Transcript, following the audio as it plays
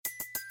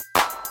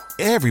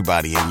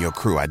Everybody in your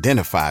crew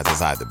identifies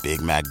as either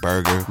Big Mac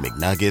Burger,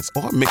 McNuggets,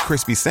 or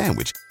McCrispy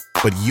Sandwich.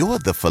 But you're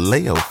the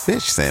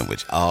Filet-O-Fish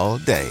Sandwich all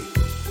day.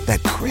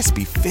 That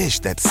crispy fish,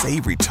 that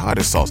savory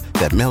tartar sauce,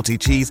 that melty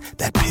cheese,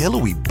 that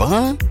pillowy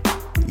bun.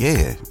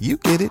 Yeah, you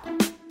get it.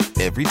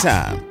 Every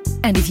time.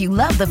 And if you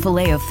love the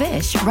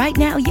Filet-O-Fish, right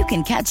now you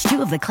can catch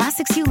two of the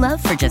classics you love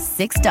for just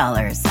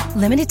 $6.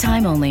 Limited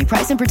time only.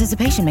 Price and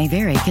participation may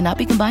vary. Cannot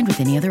be combined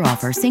with any other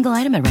offer. Single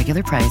item at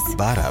regular price.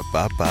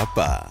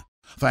 Ba-da-ba-ba-ba.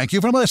 Thank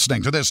you for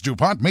listening to this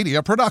DuPont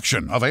Media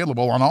production,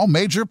 available on all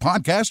major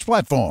podcast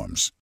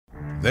platforms.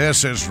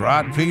 This is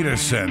Rod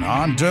Peterson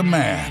on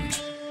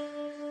demand.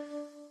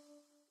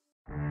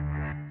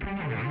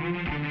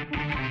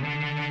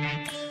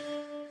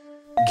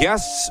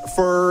 Guests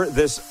for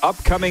this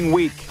upcoming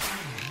week,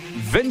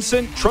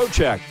 Vincent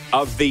Trocheck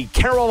of the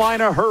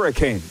Carolina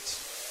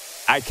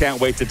Hurricanes. I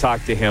can't wait to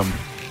talk to him.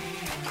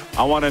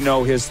 I want to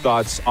know his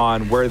thoughts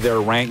on where they're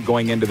ranked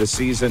going into the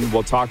season.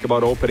 We'll talk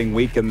about opening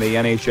week in the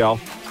NHL.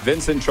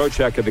 Vincent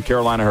Trocheck of the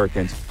Carolina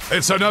Hurricanes.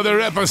 It's another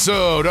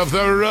episode of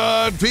the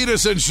Rod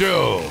Peterson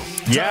Show.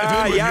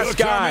 Yeah, yes,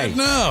 guy.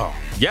 Now.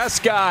 Yes,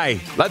 guy.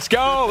 Let's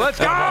go. Let's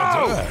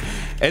go.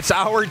 It's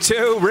hour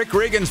 2. Rick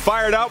Regan's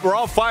fired up. We're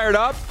all fired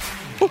up.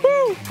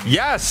 Woo-hoo.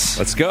 Yes.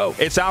 Let's go.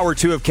 It's hour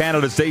 2 of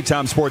Canada's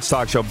daytime sports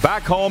talk show.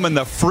 Back home in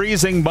the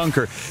freezing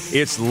bunker.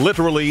 It's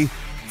literally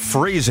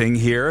freezing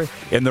here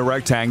in the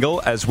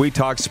rectangle as we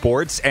talk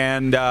sports.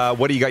 And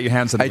what do you got your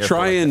hands in the air I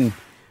try and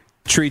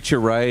treat you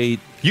right.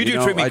 You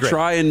do treat me great. I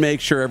try and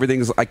make sure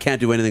everything's... I can't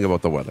do anything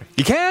about the weather.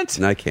 You can't?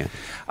 No, I can't.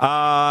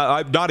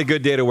 Not a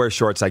good day to wear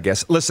shorts, I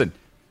guess. Listen,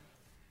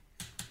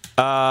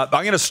 I'm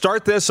going to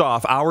start this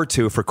off, hour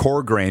 2 for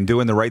Core Grain,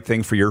 doing the right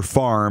thing for your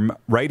farm,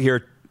 right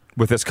here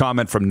with this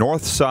comment from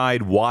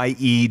Northside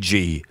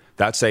YEG.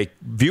 That's a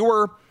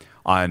viewer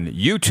on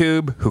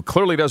YouTube who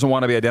clearly doesn't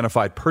want to be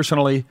identified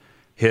personally.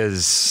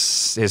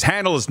 His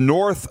handle is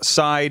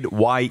Northside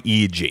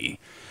YEG.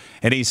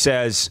 And he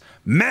says,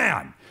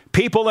 man,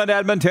 people in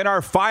Edmonton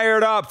are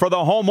fired up for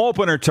the home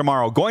opener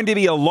tomorrow. Going to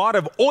be a lot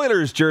of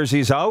Oilers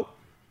jerseys out.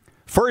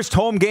 First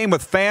home game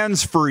with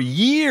fans for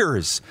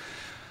years.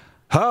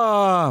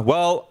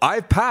 Well,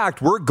 I've packed.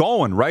 We're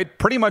going, right?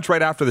 Pretty much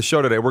right after the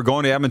show today. We're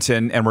going to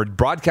Edmonton, and we're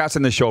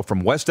broadcasting the show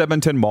from West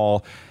Edmonton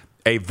Mall,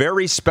 a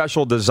very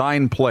special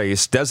design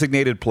place,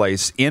 designated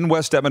place in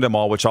West Edmonton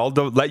Mall, which I'll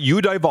let you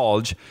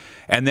divulge,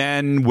 and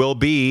then we'll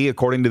be,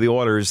 according to the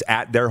Oilers,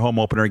 at their home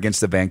opener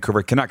against the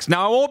Vancouver Canucks.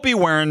 Now, I won't be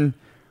wearing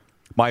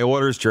my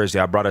Oilers jersey.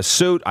 I brought a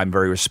suit. I'm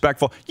very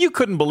respectful. You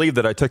couldn't believe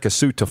that I took a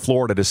suit to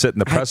Florida to sit in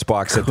the press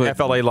box at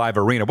FLA Live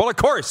Arena. Well, of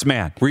course,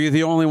 man. Were you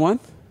the only one?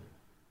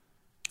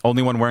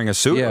 Only one wearing a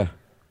suit? Yeah.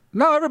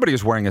 No, everybody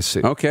was wearing a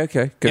suit. Okay,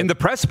 good. In the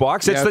press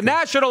box. It's the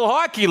National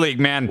Hockey League,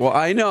 man. Well,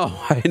 I know.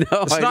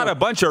 It's not a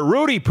bunch of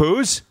Rudy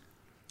Poos.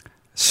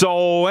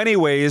 So,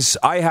 anyways,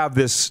 I have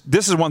this.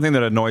 This is one thing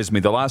that annoys me.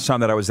 The last time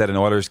that I was at an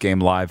Oilers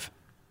game live,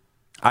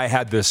 I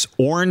had this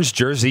orange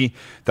jersey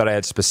that I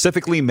had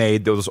specifically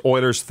made, those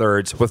Oilers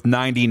thirds, with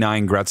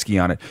 99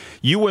 Gretzky on it.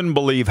 You wouldn't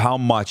believe how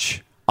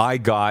much I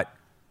got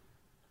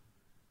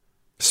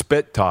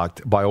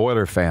spit-talked by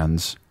Oiler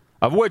fans,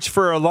 of which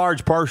for a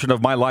large portion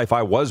of my life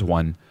I was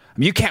one. I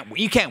mean,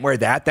 you can't wear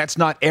that. That's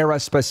not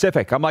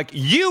era-specific. I'm like,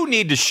 you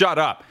need to shut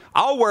up.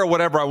 I'll wear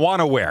whatever I want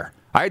to wear.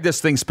 I had this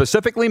thing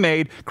specifically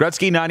made,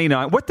 Gretzky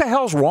 99. What the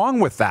hell's wrong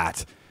with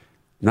that?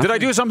 Nothing. Did I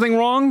do something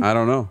wrong? I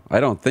don't know. I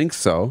don't think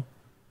so.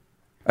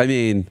 I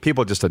mean...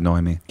 People just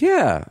annoy me.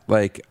 Yeah.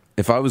 Like,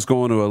 if I was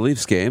going to a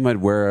Leafs game, I'd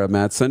wear a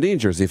Matt Sundin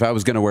jersey if I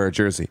was going to wear a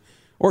jersey.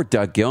 Or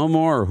Doug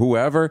Gilmour or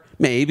whoever.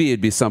 Maybe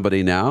it'd be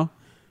somebody now.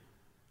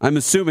 I'm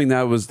assuming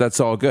that's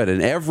all good.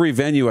 And every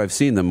venue I've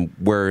seen them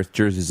wear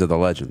jerseys of the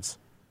Legends.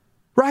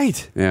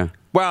 Right. Yeah.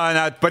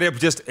 Well, but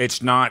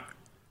it's not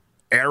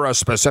era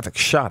specific.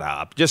 Shut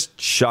up.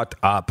 Just shut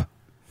up.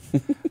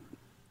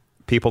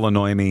 People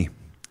annoy me.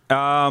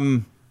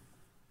 The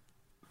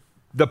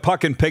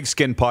Puck and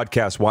Pigskin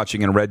podcast,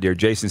 watching in Red Deer.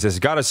 Jason says,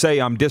 gotta say,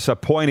 I'm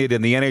disappointed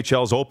in the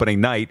NHL's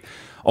opening night.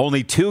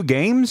 Only 2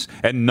 games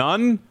and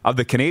none of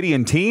the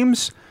Canadian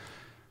teams.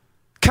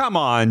 Come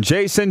on,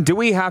 Jason. Do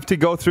we have to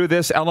go through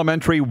this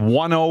elementary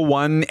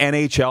 101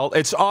 NHL?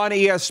 It's on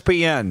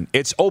ESPN.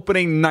 It's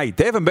opening night.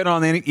 They haven't been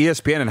on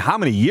ESPN in how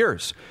many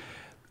years?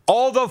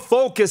 All the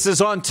focus is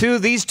on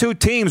these two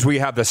teams. We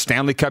have the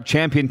Stanley Cup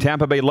champion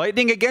Tampa Bay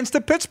Lightning against the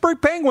Pittsburgh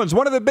Penguins,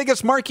 one of the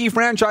biggest marquee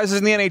franchises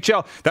in the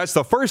NHL. That's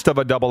the first of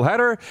a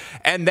doubleheader.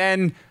 And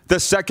then the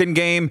second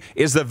game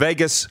is the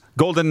Vegas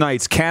Golden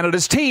Knights,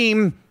 Canada's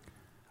team,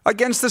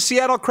 against the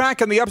Seattle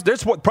Kraken.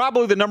 There's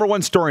probably the number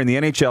one story in the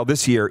NHL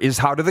this year is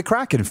how do the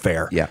Kraken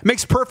fare? Yeah.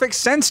 Makes perfect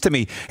sense to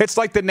me. It's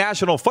like the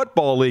National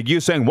Football League.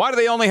 You saying, why do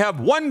they only have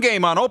one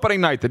game on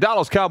opening night? The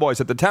Dallas Cowboys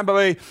at the Tampa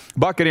Bay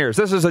Buccaneers.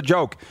 This is a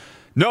joke.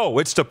 No,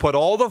 it's to put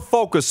all the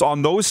focus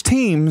on those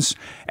teams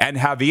and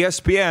have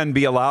ESPN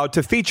be allowed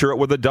to feature it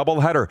with a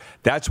doubleheader.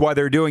 That's why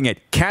they're doing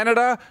it.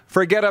 Canada,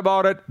 forget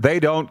about it. They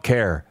don't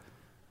care.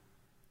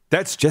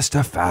 That's just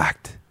a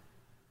fact.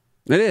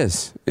 It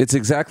is. It's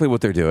exactly what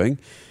they're doing.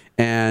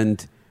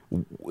 And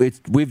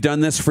We've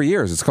done this for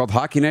years. It's called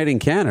Hockey Night in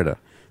Canada.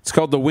 It's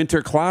called the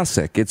Winter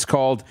Classic. It's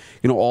called,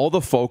 all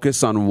the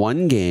focus on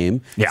one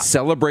game,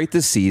 celebrate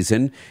the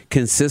season,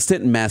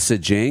 consistent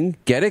messaging,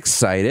 get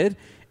excited,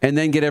 and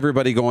then get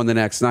everybody going the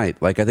next night.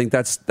 I think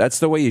that's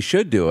the way you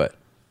should do it,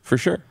 for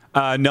sure.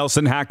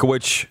 Nelson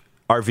Hakowicz,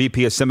 our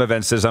VP of Sim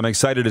Events, says, I'm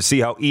excited to see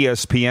how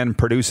ESPN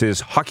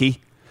produces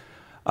hockey.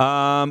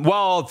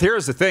 Well,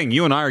 here's the thing.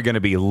 You and I are going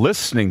to be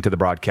listening to the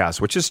broadcast,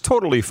 which is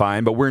totally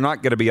fine, but we're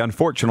not going to be,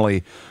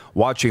 unfortunately,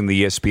 watching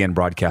the ESPN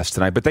broadcast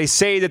tonight. But they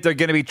say that they're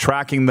going to be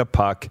tracking the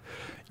puck.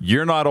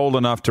 You're not old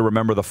enough to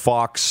remember the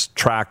Fox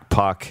track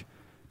puck.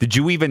 Did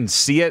you even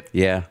see it?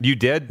 Yeah. You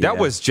did? That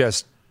was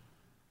just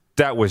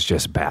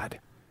bad.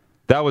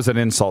 That was an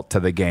insult to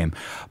the game.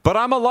 But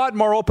I'm a lot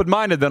more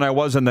open-minded than I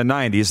was in the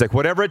 90s.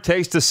 Whatever it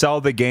takes to sell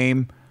the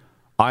game,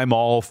 I'm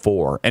all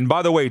for. And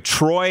by the way,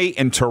 Troy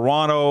in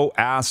Toronto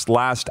asked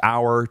last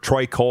hour,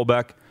 Troy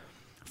Colbeck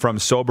from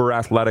Sober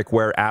Athletic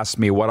Wear asked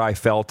me what I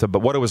felt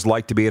about what it was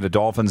like to be at a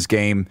Dolphins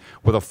game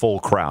with a full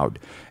crowd.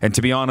 And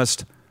to be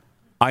honest,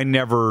 I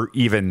never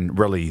even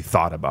really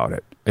thought about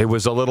it. It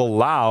was a little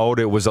loud.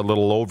 It was a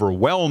little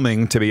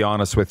overwhelming, to be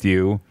honest with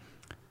you.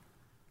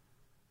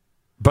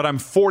 But I'm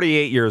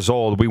 48 years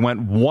old. We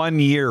went 1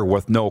 year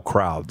with no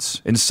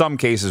crowds. In some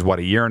cases,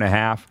 a year and a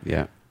half?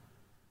 Yeah.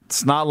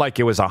 It's not like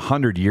it was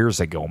 100 years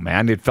ago,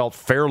 man. It felt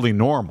fairly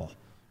normal,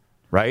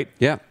 right?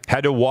 Yeah.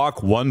 Had to walk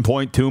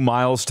 1.2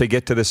 miles to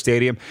get to the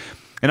stadium.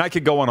 And I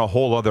could go on a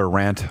whole other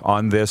rant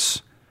on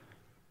this.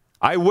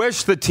 I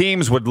wish the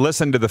teams would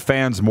listen to the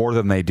fans more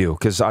than they do,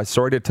 because I'm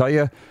sorry to tell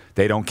you,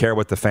 they don't care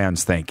what the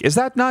fans think. Is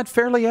that not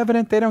fairly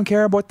evident? They don't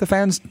care what the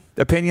fans'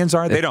 opinions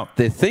are? They don't.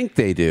 They think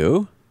they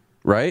do,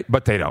 right?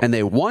 But they don't. And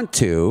they want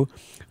to,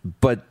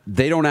 but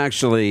they don't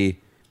actually.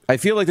 I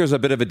feel like there's a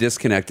bit of a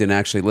disconnect in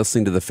actually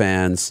listening to the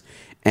fans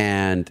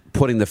and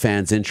putting the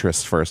fans'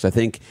 interests first. I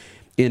think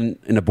in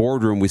a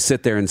boardroom, we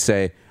sit there and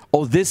say,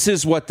 oh, this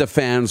is what the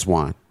fans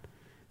want.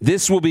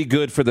 This will be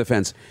good for the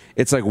fans.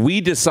 It's like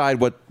we decide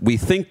what we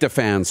think the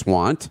fans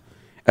want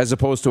as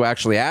opposed to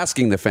actually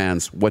asking the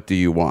fans, what do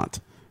you want,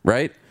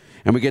 right?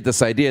 And we get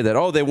this idea that,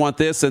 oh, they want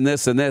this and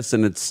this and this,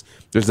 and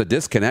there's a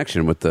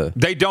disconnection with the...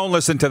 They don't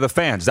listen to the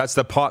fans. That's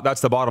the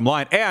bottom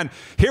line. And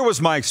here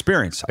was my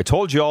experience. I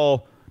told you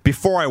all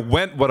before I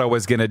went what I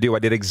was going to do. I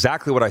did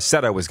exactly what I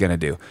said I was going to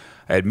do.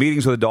 I had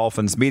meetings with the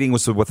Dolphins,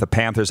 meetings with the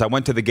Panthers. I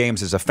went to the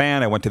games as a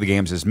fan. I went to the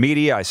games as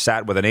media. I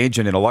sat with an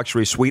agent in a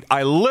luxury suite.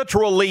 I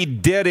literally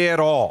did it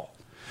all.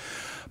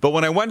 But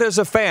when I went as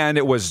a fan,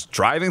 it was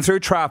driving through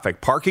traffic,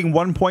 parking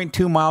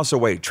 1.2 miles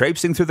away,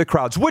 traipsing through the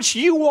crowds, which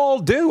you all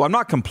do. I'm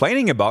not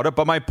complaining about it,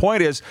 but my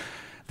point is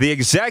the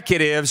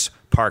executives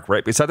park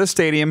right beside the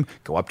stadium,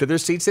 go up to their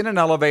seats in an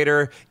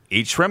elevator,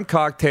 eat shrimp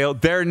cocktail.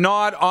 They're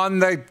not on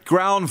the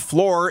ground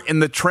floor in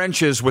the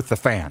trenches with the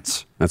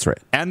fans. That's right.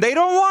 And they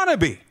don't want to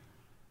be.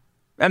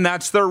 And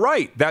that's their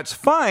right. That's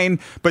fine.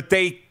 But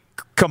they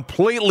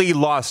completely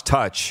lost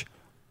touch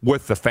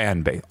with the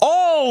fan base.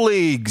 All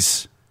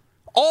leagues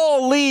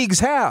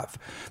have.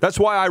 That's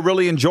why I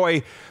really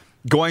enjoy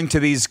going to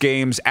these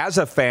games as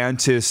a fan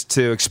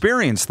to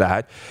experience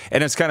that.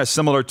 And it's kind of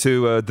similar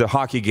to the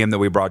hockey game that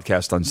we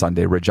broadcast on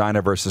Sunday,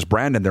 Regina versus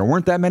Brandon. There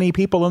weren't that many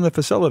people in the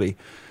facility.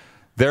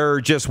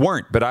 There just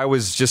weren't. But I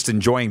was just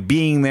enjoying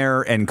being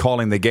there and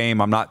calling the game.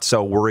 I'm not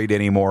so worried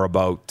anymore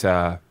about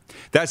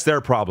that's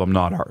their problem,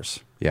 not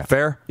ours. Yeah.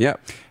 Fair? Yeah.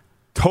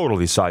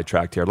 Totally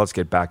sidetracked here. Let's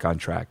get back on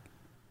track.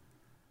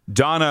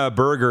 Donna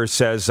Berger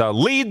says,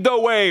 lead the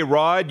way,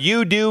 Rod.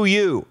 You do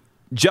you.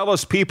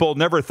 Jealous people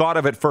never thought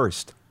of it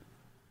first.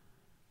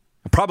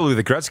 Probably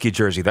the Gretzky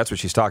jersey. That's what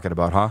she's talking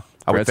about, huh?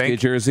 I would think. Gretzky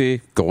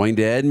jersey, going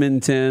to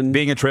Edmonton.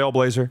 Being a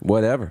trailblazer.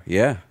 Whatever,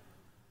 yeah.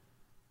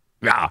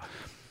 Yeah.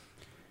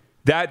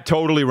 That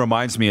totally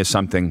reminds me of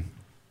something.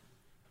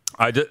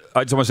 I just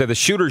want to say the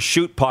Shooters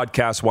Shoot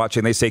podcast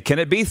watching, they say, can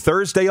it be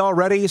Thursday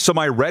already so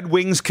my Red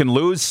Wings can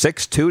lose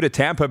 6-2 to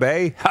Tampa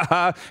Bay?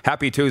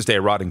 Happy Tuesday,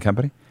 Rod and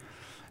Company.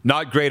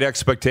 Not great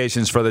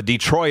expectations for the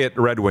Detroit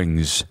Red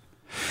Wings.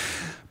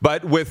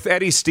 But with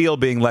Eddie Steele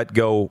being let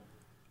go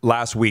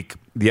last week,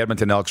 the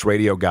Edmonton Elks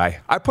radio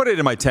guy, I put it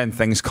in my 10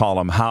 things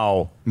column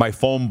how my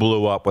phone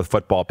blew up with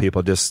football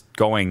people just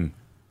going,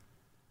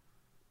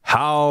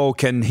 how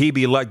can he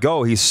be let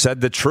go? He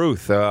said the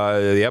truth.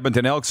 The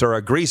Edmonton Elks are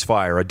a grease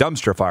fire, a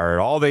dumpster fire.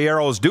 All the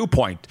arrows do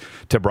point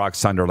to Brock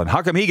Sunderland.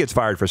 How come he gets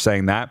fired for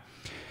saying that?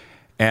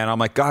 And I'm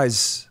like,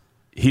 guys,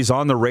 he's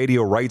on the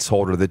radio rights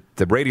holder,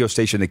 the radio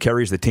station that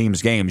carries the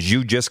team's games.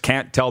 You just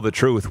can't tell the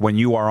truth when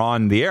you are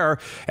on the air.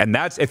 And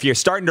that's, if you're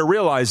starting to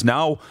realize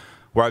now,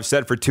 where I've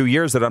said for 2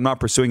 years that I'm not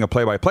pursuing a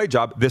play-by-play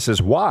job, this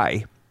is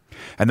why.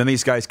 And then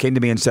these guys came to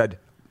me and said,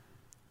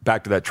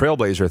 back to that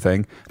Trailblazer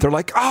thing, they're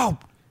like, oh,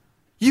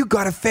 you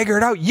got to figure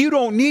it out. You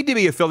don't need to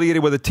be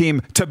affiliated with a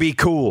team to be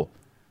cool.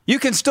 You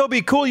can still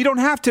be cool. You don't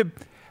have to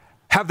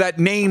have that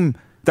name,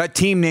 that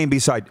team name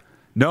beside.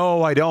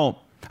 No, I don't.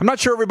 I'm not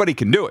sure everybody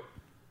can do it,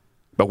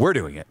 but we're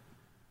doing it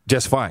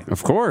just fine.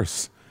 Of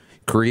course.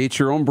 Create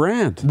your own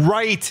brand.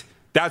 Right.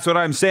 That's what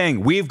I'm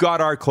saying. We've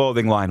got our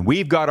clothing line.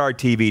 We've got our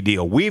TV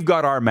deal. We've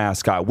got our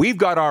mascot. We've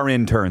got our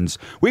interns.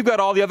 We've got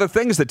all the other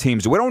things the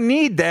teams do. We don't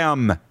need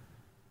them.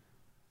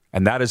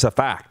 And that is a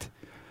fact.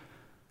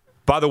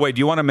 By the way, do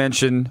you want to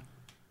mention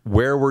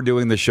where we're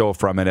doing the show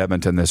from in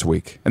Edmonton this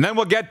week? And then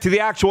we'll get to the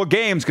actual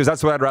games, because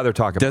that's what I'd rather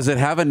talk about. Does it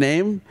have a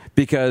name?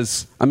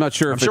 Because I'm not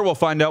sure. I'm sure we'll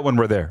find out when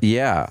we're there.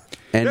 Yeah.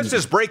 And this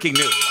is breaking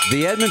news.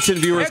 The Edmonton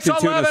viewers It's can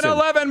tune us in.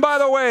 11:11, by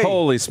the way.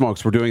 Holy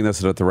smokes, we're doing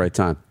this at the right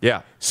time.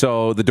 Yeah.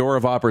 So the door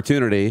of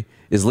opportunity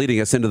is leading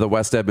us into the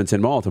West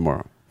Edmonton Mall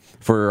tomorrow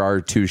for our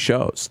 2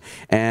 shows.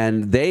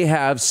 And they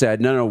have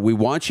said, no, we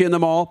want you in the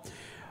mall,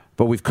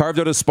 but we've carved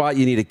out a spot.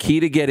 You need a key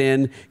to get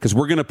in, because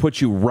we're going to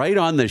put you right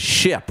on the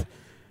ship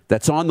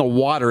that's on the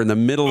water in the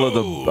middle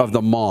of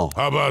the mall.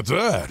 How about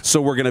that?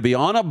 So we're going to be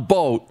on a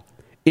boat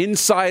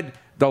inside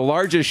the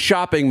largest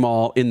shopping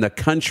mall in the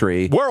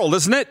country. World,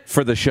 isn't it?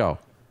 For the show.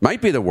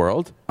 Might be the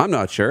world. I'm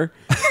not sure.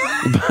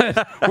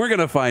 But we're going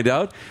to find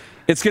out.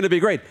 It's going to be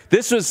great.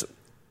 This is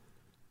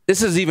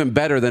even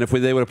better than if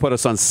they would have put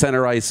us on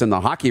center ice in the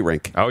hockey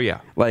rink. Oh,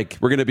 yeah. Like,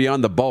 we're going to be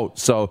on the boat.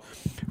 So,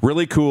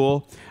 really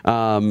cool.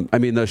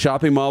 The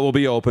shopping mall will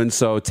be open.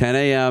 So, 10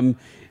 a.m.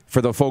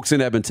 for the folks in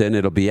Edmonton.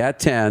 It'll be at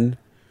 10.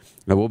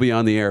 And we'll be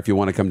on the air if you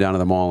want to come down to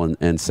the mall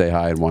and say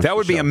hi and watch. That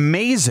would be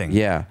amazing.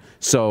 Yeah.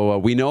 So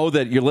we know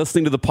that you're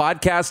listening to the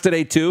podcast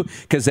today, too,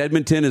 because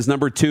Edmonton is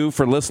number 2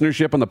 for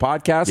listenership on the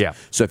podcast. Yeah.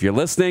 So if you're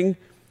listening,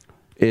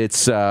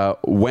 it's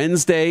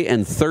Wednesday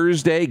and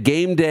Thursday,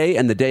 game day,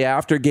 and the day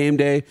after game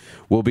day,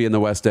 we'll be in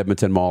the West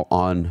Edmonton Mall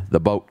on the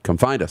boat. Come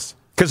find us.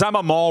 Because I'm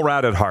a mall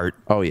rat at heart.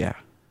 Oh, yeah.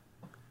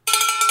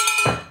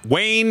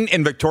 Wayne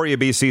in Victoria,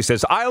 BC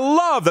says, I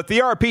love that the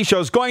RP show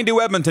is going to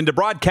Edmonton to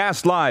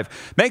broadcast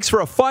live. Makes for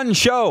a fun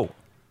show.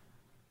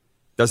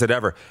 Does it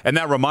ever? And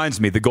that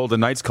reminds me, the Golden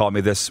Knights called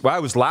me this. Well,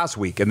 it was last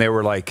week, and they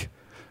were like,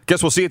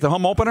 guess we'll see you at the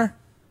home opener?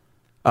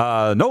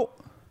 No.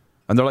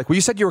 And they're like, well,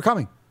 you said you were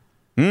coming.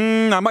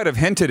 I might have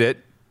hinted it,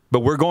 but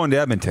we're going to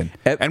Edmonton.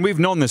 And we've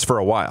known this for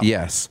a while.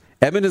 Yes.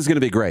 Edmonton's going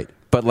to be great.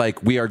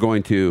 But, we are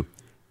going to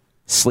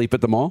sleep at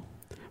the mall.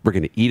 We're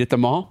going to eat at the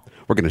mall.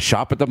 We're going to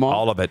shop at the mall.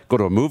 All of it. Go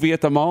to a movie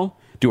at the mall.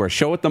 Do our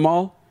show at the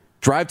mall.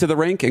 Drive to the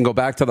rink and go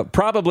back to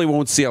probably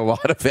won't see a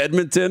lot of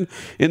Edmonton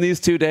in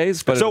these 2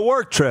 days. But it's a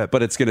work trip.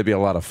 But it's going to be a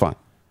lot of fun.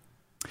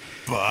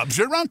 Bob's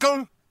your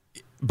uncle.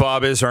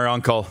 Bob is our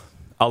uncle.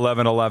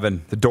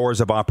 11:11. The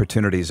doors of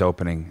opportunities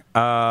opening.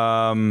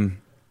 Back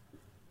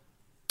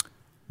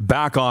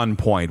on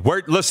point.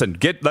 Let's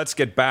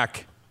get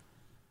back.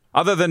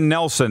 Other than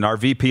Nelson, our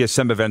VP of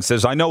Sim Events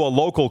says, I know a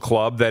local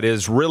club that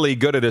is really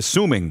good at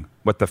assuming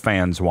what the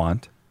fans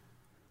want.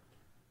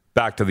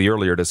 Back to the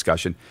earlier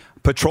discussion.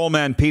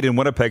 Patrolman Pete in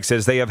Winnipeg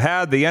says they have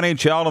had the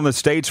NHL in the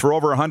States for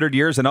over 100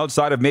 years, and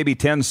outside of maybe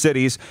 10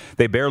 cities,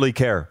 they barely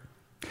care.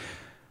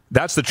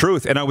 That's the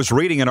truth. And I was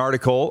reading an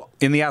article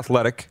in The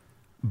Athletic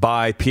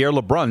by Pierre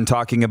LeBrun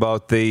talking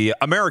about the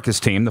America's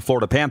team, the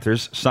Florida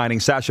Panthers,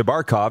 signing Sasha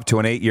Barkov to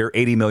an 8-year,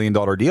 $80 million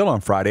deal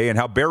on Friday, and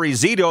how Barry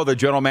Zito, the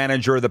general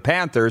manager of the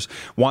Panthers,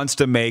 wants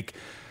to make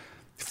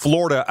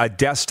Florida a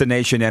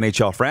destination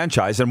NHL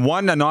franchise. And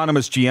one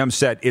anonymous GM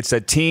said it's a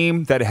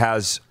team that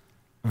has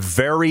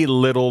very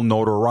little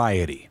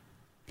notoriety.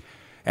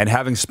 And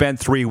having spent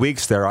 3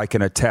 weeks there, I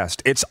can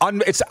attest. It's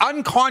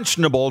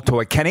unconscionable to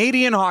a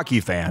Canadian hockey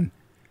fan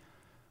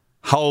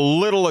how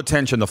little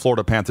attention the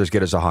Florida Panthers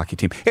get as a hockey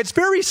team. It's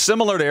very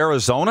similar to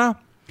Arizona.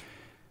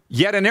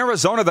 Yet in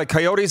Arizona, the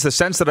Coyotes, the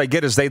sense that I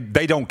get is they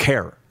don't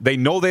care. They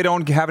know they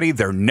don't have any.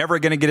 They're never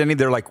going to get any.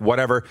 They're like,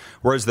 whatever.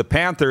 Whereas the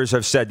Panthers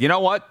have said, you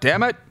know what?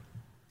 Damn it.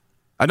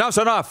 Enough's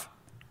enough.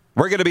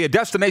 We're going to be a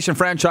destination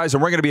franchise,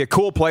 and we're going to be a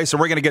cool place, and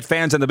we're going to get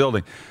fans in the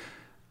building.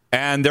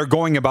 And they're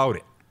going about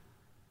it.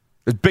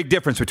 There's a big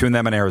difference between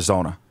them and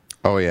Arizona.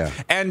 Oh, yeah.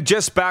 And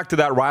just back to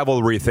that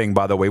rivalry thing,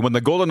 by the way, when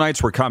the Golden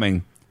Knights were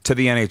coming to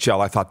the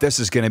NHL, I thought this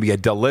is going to be a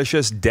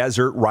delicious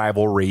desert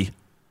rivalry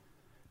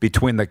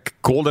between the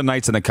Golden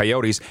Knights and the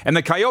Coyotes. And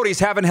the Coyotes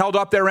haven't held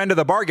up their end of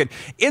the bargain.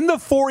 In the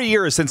 4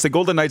 years since the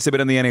Golden Knights have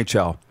been in the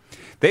NHL,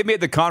 they've made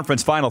the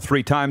conference final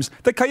 3 times.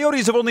 The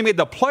Coyotes have only made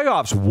the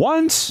playoffs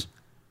once.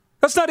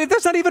 That's not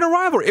even a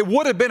rivalry. It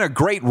would have been a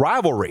great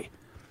rivalry.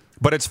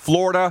 But it's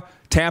Florida,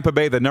 Tampa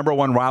Bay, the number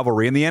 1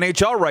 rivalry in the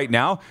NHL right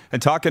now. And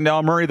talking to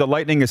Al Murray, the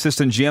Lightning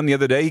assistant GM, the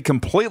other day, he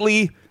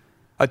completely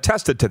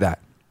attested to that.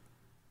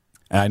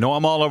 And I know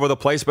I'm all over the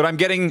place, but I'm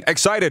getting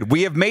excited.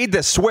 We have made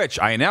this switch.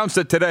 I announced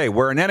it today.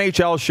 We're an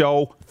NHL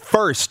show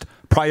first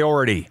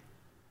priority.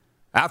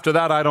 After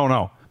that, I don't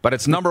know. But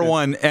it's number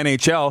 1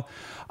 NHL.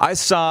 I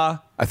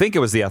think it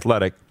was The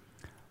Athletic,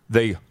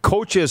 the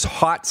coach's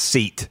hot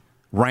seat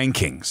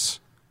rankings.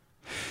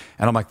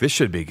 And I'm like, this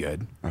should be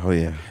good. Oh,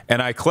 yeah.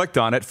 And I clicked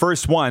on it.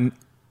 First one,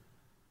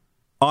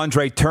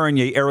 Andre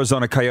Tournier,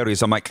 Arizona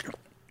Coyotes. I'm like,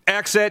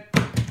 exit.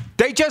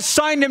 They just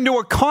signed him to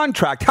a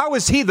contract. How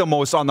is he the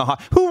most on the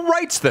hot? Who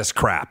writes this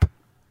crap?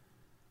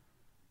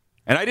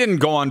 And I didn't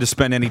go on to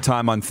spend any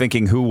time on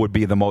thinking who would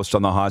be the most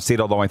on the hot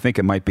seat, although I think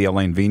it might be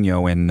Alain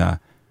Vigneault in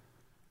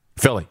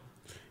Philly.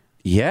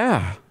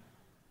 Yeah.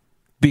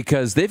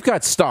 Because they've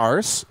got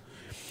stars.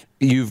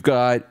 You've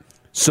got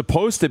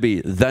supposed to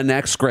be the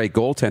next great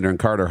goaltender in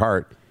Carter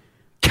Hart.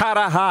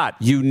 Hot.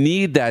 You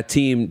need that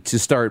team to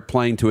start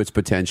playing to its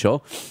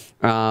potential.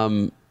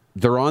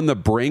 They're on the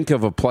brink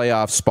of a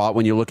playoff spot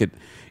when you look at,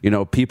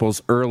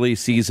 people's early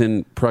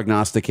season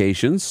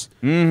prognostications.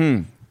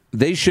 Mm-hmm.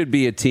 They should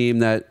be a team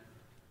that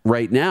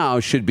right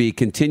now should be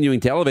continuing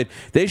to elevate.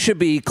 They should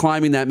be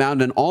climbing that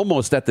mountain and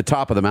almost at the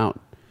top of the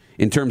mountain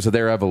in terms of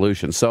their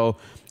evolution. So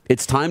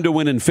it's time to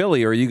win in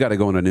Philly, or you got to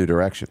go in a new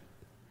direction.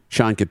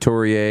 Sean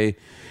Couturier,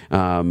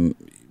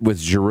 with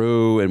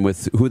Giroux and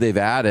with who they've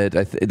added,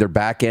 their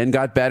back end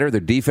got better. Their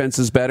defense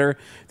is better.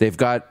 They've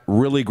got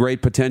really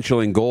great potential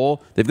in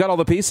goal. They've got all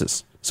the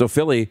pieces. So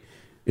Philly,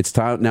 it's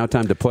now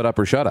time to put up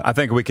or shut up. I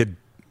think we could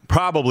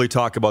probably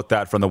talk about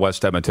that from the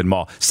West Edmonton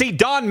Mall. See,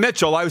 Don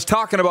Mitchell, I was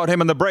talking about him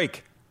in the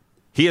break.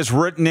 He has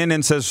written in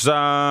and says,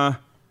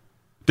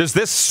 does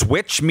this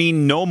switch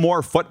mean no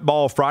more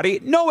Football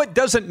Friday? No, it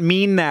doesn't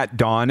mean that,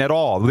 Don, at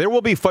all. There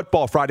will be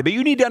Football Friday, but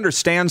you need to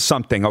understand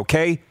something,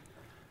 okay?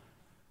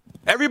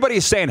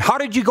 Everybody's saying, how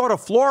did you go to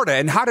Florida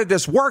and how did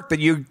this work that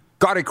you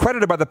got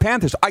accredited by the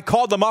Panthers? I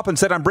called them up and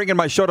said, I'm bringing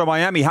my show to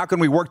Miami. How can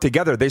we work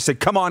together? They said,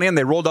 come on in.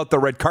 They rolled out the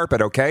red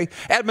carpet, okay?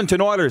 Edmonton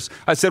Oilers.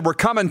 I said, we're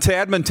coming to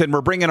Edmonton.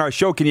 We're bringing our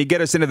show. Can you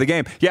get us into the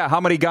game? Yeah, how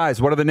many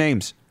guys? What are the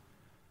names?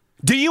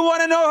 Do you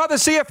want to know how the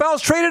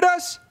CFL's traded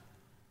us?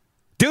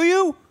 Do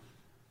you?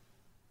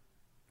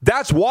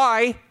 That's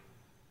why.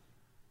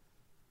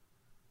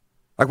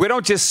 Like, we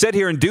don't just sit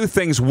here and do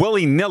things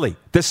willy-nilly.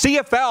 The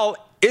CFL,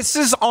 this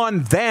is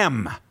on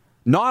them,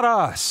 not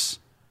us.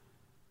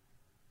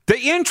 The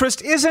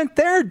interest isn't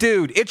there,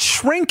 dude. It's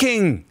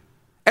shrinking.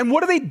 And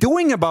what are they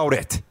doing about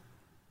it?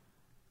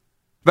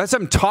 I've had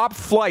some top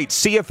flight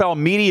CFL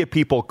media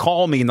people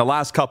call me in the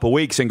last couple of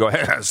weeks and go,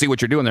 hey, see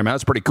what you're doing there, man.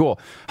 That's pretty cool.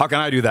 How can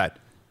I do that?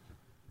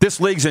 This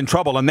league's in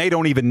trouble, and they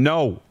don't even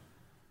know.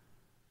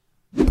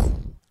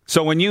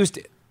 So when you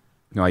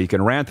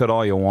can rant it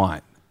all you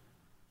want,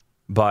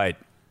 but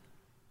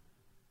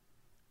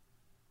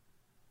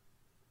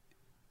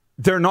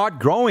they're not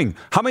growing.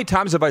 How many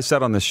times have I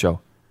said on this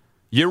show,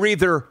 you're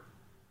either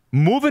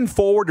moving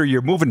forward or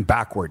you're moving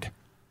backward?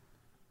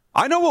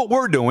 I know what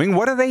we're doing.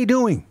 What are they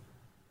doing?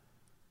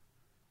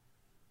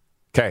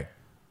 Okay.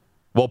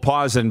 We'll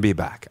pause and be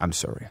back. I'm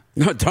sorry.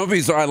 No, don't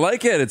be sorry. I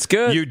like it. It's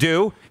good. You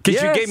do?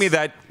 Because you gave me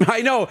that.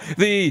 I know.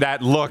 That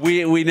look.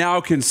 We now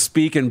can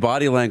speak in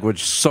body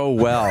language so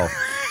well.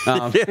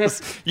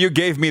 Yes, you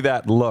gave me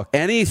that look.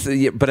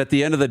 Anything, but at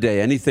the end of the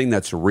day, anything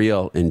that's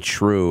real and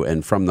true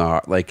and from the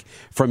heart, like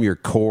from your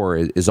core,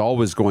 is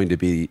always going to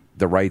be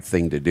the right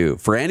thing to do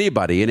for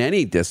anybody in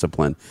any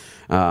discipline.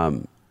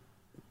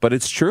 But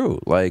it's true.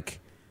 Like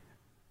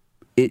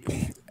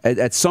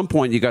at some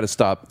point, you got to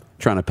stop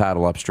trying to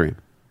paddle upstream.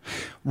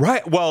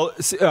 Right. Well,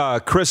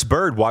 Chris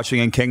Bird, watching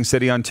in King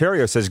City,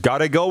 Ontario, says, got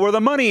to go where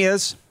the money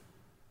is.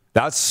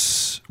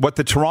 That's what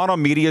the Toronto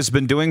media has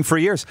been doing for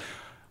years.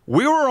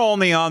 We were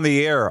only on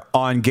the air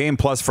on Game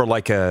Plus for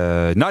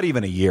not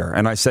even a year.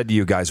 And I said to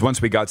you guys,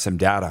 once we got some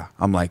data,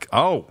 I'm like,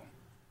 oh,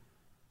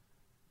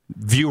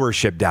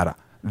 viewership data.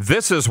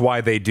 This is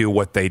why they do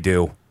what they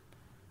do.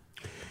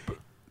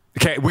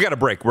 Okay, we got a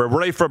break. We're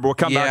ready we'll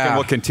come back and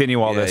we'll continue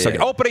all this. Okay.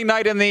 Opening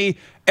night in the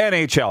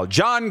NHL.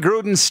 John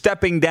Gruden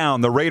stepping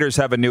down. The Raiders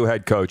have a new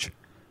head coach.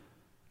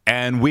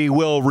 And we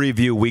will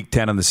review Week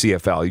 10 in the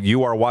CFL.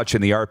 You are watching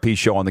the RP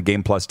Show on the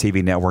Game Plus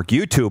TV network,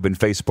 YouTube and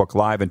Facebook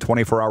Live, and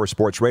 24-hour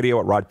sports radio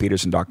at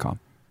rodpeterson.com.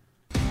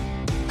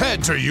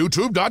 Head to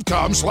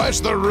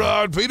youtube.com/The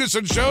Rod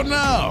Peterson Show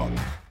now.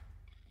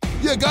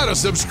 You gotta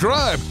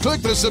subscribe.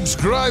 Click the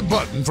subscribe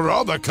button for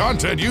all the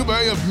content you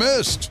may have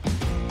missed.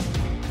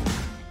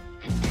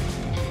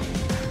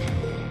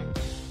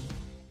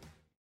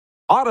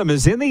 Autumn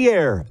is in the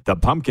air, the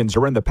pumpkins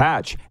are in the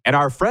patch, and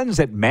our friends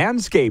at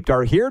Manscaped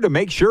are here to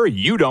make sure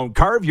you don't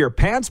carve your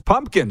pants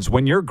pumpkins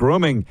when you're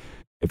grooming,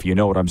 if you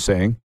know what I'm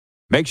saying.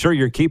 Make sure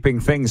you're keeping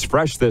things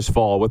fresh this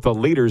fall with the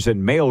leaders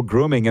in male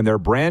grooming and their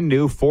brand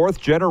new 4th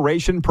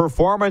generation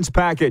performance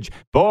package.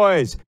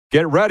 Boys,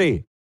 get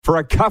ready for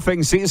a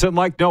cuffing season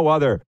like no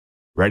other.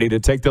 Ready to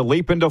take the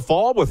leap into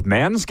fall with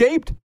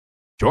Manscaped?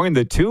 Join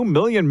the 2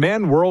 million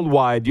men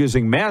worldwide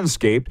using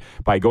Manscaped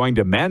by going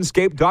to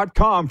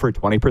manscaped.com for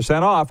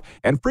 20% off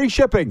and free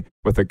shipping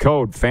with the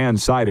code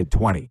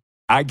FANSIDED20.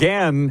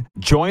 Again,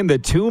 join the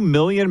 2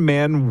 million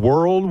men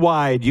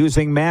worldwide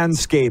using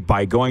Manscaped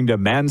by going to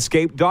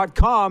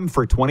manscaped.com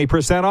for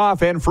 20%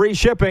 off and free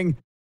shipping.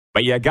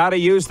 But you got to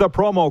use the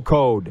promo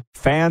code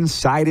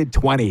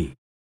FANSIDED20.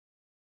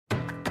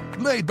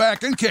 Laid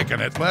back and kicking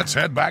it, let's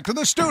head back to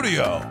the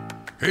studio.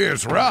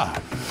 Here's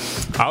Rod.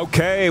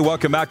 Okay,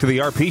 welcome back to the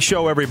RP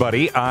Show,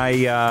 everybody.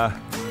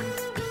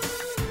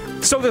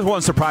 So this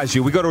won't surprise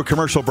you. We go to a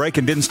commercial break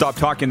and didn't stop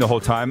talking the whole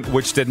time,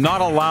 which did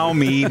not allow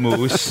me,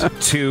 Moose,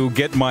 to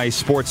get my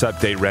sports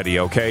update ready,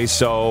 okay?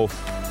 So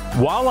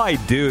while I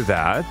do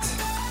that,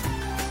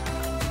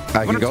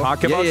 I want to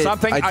talk about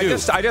something.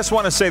 I just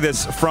want to say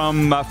this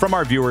from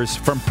our viewers,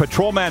 from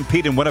Patrolman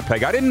Pete in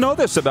Winnipeg. I didn't know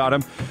this about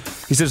him.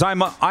 He says,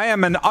 I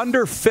am an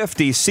under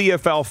 50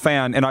 CFL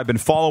fan, and I've been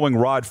following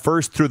Rod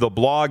first through the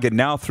blog and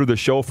now through the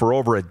show for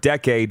over a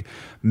decade,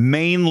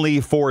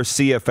 mainly for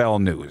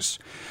CFL news.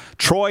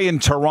 Troy in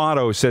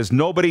Toronto says,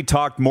 nobody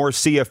talked more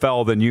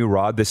CFL than you,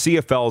 Rod. The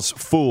CFL's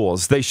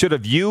fools. They should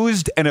have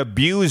used and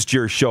abused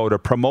your show to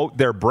promote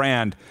their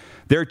brand.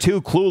 They're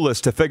too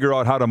clueless to figure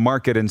out how to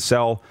market and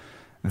sell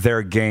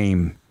their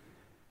game.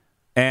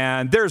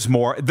 And there's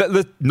more.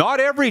 Not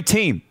every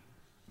team.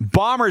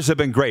 Bombers have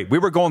been great. We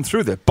were going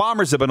through this.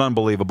 Bombers have been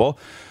unbelievable.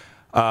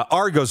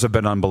 Argos have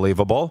been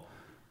unbelievable.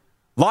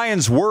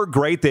 Lions were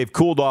great. They've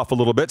cooled off a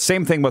little bit.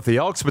 Same thing with the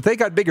Elks, but they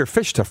got bigger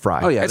fish to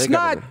fry. Oh, yeah.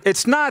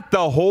 It's not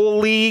the whole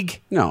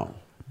league. No.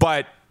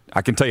 But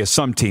I can tell you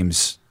some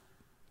teams,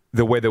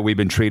 the way that we've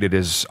been treated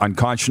is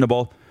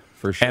unconscionable.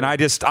 For sure. And I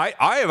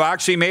have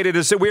actually made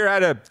it. We were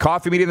at a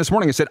coffee meeting this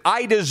morning. I said,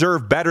 I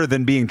deserve better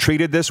than being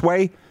treated this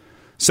way.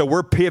 So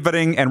we're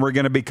pivoting and we're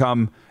going to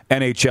become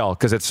NHL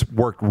because it's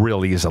worked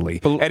real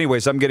easily.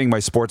 Anyways, I'm getting my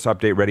sports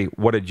update ready.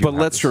 What did you But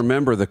let's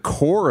remember the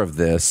core of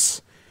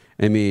this.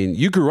 I mean,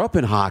 you grew up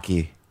in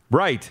hockey.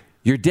 Right.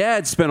 Your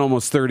dad spent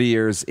almost 30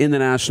 years in the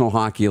National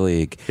Hockey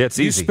League. It's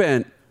you easy.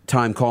 Spent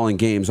time calling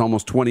games,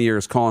 almost 20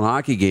 years calling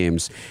hockey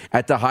games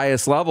at the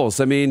highest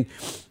levels. I mean,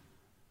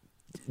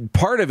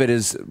 part of it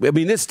is,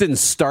 this didn't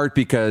start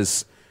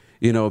because,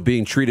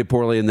 being treated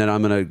poorly and then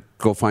I'm going to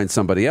go find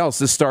somebody else.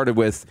 This started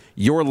with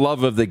your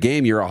love of the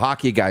game. You're a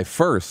hockey guy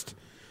first.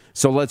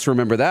 So let's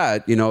remember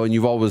that, and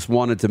you've always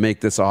wanted to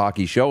make this a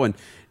hockey show, and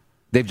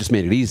they've just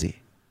made it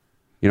easy.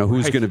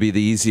 Who's going to be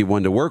the easy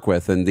one to work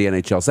with? And the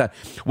NHL said.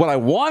 What I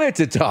wanted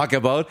to talk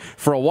about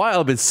for a while,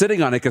 I've been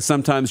sitting on it because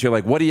sometimes you're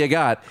like, what do you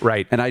got?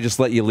 Right. And I just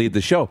let you lead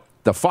the show.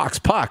 The Fox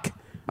Puck.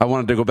 I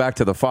wanted to go back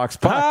to the Fox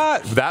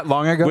Puck. That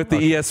long ago? With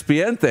the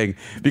ESPN thing.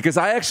 Because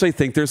I actually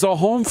think there's a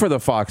home for the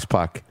Fox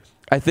Puck.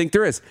 I think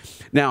there is.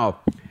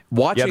 Now,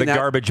 watching the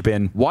garbage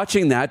bin.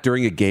 Watching that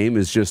during a game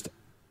is just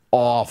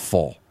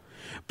awful.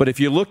 But if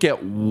you look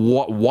at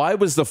why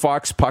was the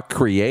Fox Puck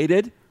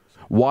created?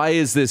 Why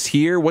is this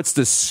here? What's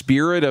the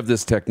spirit of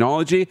this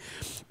technology?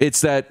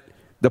 It's that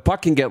the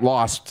puck can get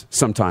lost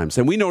sometimes.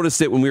 And we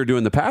noticed it when we were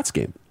doing the Pats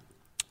game.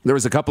 There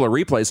was a couple of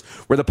replays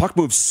where the puck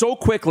moves so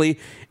quickly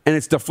and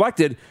it's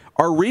deflected,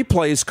 our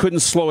replays couldn't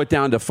slow it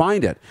down to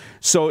find it.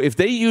 So if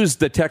they use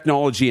the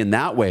technology in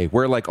that way,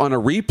 where like on a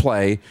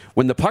replay,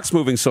 when the puck's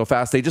moving so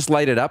fast, they just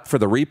light it up for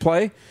the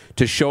replay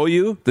to show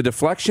you the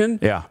deflection.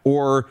 Yeah.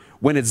 Or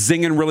when it's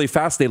zinging really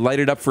fast, they light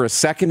it up for a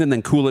second and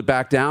then cool it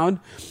back down.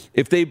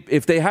 If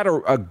they had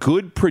a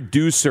good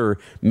producer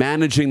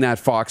managing that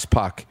Fox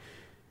Puck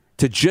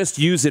to just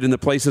use it in the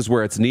places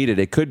where it's needed,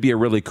 it could be a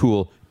really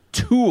cool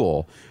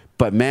tool.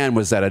 But man,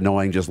 was that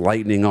annoying, just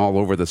lightning all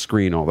over the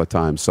screen all the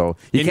time. So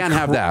you can't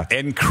have that.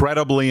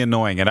 Incredibly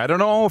annoying. And I don't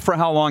know for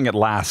how long it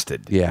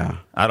lasted. Yeah.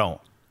 I don't.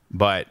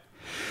 But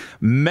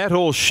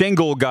Metal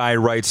Shingle Guy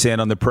writes in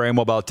on the Prairie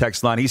Mobile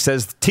text line. He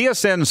says,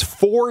 TSN's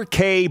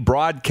 4K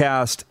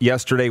broadcast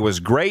yesterday was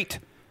great.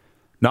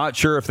 Not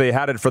sure if they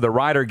had it for the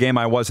Rider game.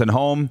 I wasn't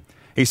home.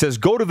 He says,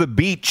 go to the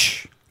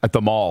beach at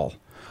the mall.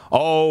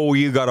 Oh,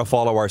 you got to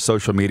follow our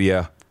social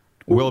media.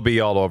 We'll be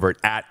all over it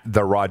at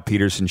The Rod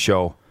Peterson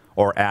Show.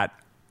 Or at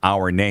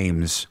our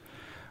names.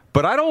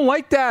 But I don't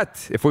like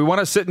that. If we want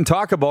to sit and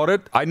talk about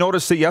it, I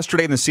noticed it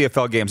yesterday in the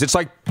CFL games. It's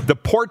like the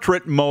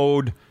portrait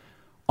mode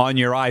on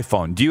your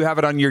iPhone. Do you have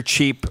it on your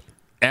cheap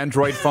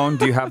Android phone?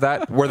 Do you have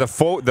that? Where the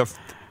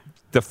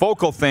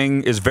focal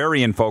thing is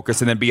very in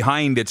focus, and then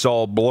behind it's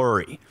all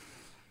blurry.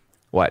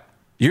 What?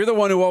 You're the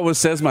one who always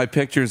says my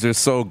pictures are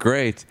so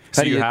great.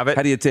 So you have it?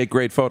 How do you take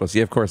great photos?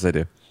 Yeah, of course I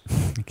do.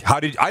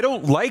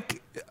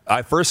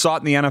 I first saw it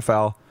in the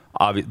NFL.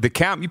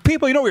 The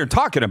people, what you're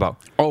talking about.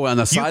 Oh, on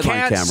the sideline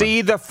camera. You can't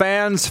see the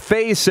fans'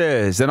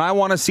 faces, and I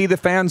want to see the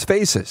fans'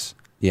 faces.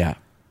 Yeah.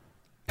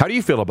 How do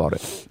you feel about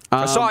it?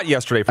 I saw it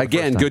yesterday. For the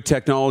first time. Good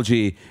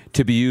technology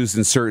to be used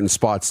in certain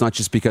spots, not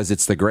just because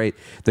it's the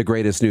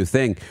greatest new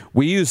thing.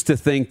 We used to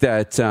think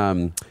that,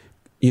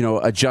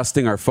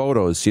 adjusting our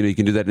photos, you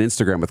can do that on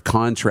Instagram with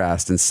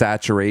contrast and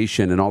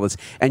saturation and all this,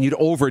 and you'd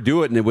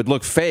overdo it and it would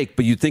look fake,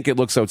 but you'd think it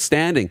looks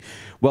outstanding.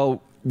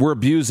 Well, we're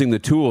abusing the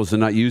tools and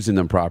not using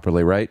them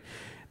properly, right?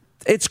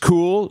 It's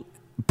cool,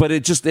 but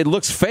it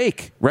looks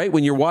fake, right?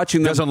 When you're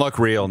watching them, doesn't look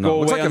real. No,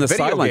 go it's away like on a the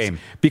video sidelines game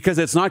because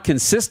it's not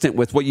consistent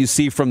with what you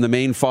see from the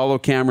main follow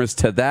cameras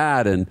to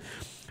that, and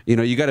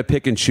you got to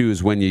pick and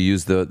choose when you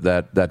use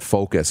that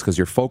focus because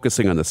you're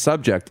focusing on the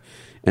subject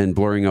and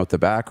blurring out the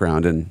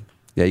background and.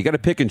 Yeah, you got to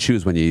pick and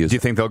choose when you use it. Do you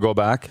think they'll go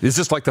back? Is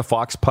this like the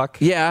Fox Puck?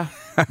 Yeah,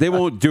 they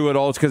won't do it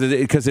all because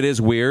it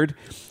is weird.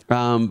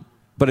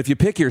 But if you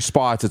pick your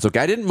spots, it's okay.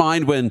 I didn't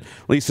mind when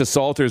Lisa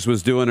Salters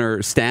was doing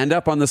her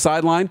stand-up on the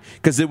sideline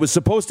because it was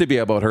supposed to be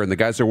about her, and the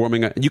guys are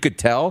warming up. You could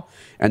tell,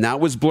 and that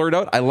was blurred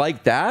out. I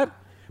like that,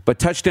 but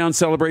touchdown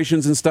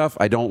celebrations and stuff,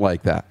 I don't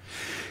like that.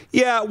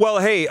 Yeah, well,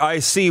 hey, I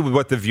see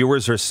what the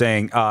viewers are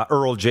saying.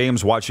 Earl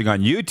James watching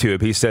on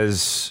YouTube, he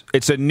says,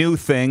 it's a new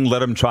thing. Let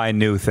them try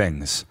new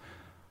things.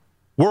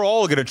 we're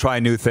all going to try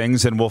new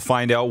things, and we'll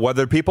find out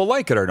whether people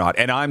like it or not.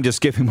 And I'm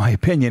just giving my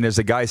opinion as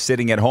a guy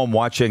sitting at home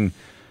watching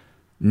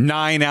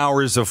 9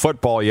 hours of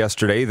football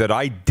yesterday that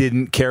I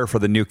didn't care for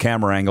the new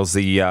camera angles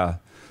the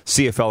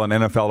CFL and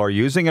NFL are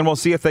using, and we'll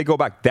see if they go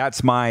back.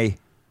 That's my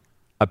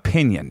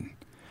opinion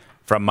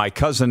from my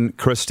cousin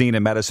Christine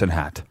in Medicine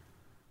Hat,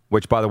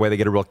 which, by the way, they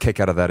get a real kick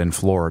out of that in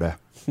Florida.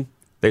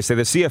 They say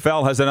the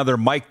CFL has another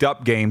mic'd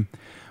up game,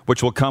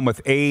 which will come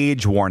with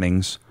age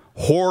warnings.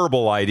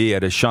 Horrible idea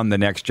to shun the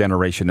next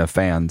generation of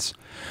fans.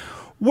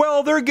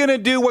 Well, they're going to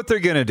do what they're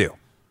going to do.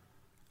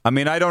 I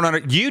mean,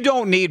 you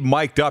don't need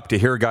mic'd up to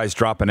hear guys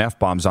dropping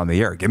F-bombs on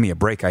the air. Give me a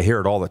break. I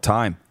hear it all the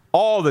time.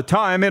 All the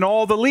time in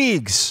all the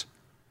leagues.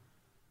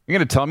 You're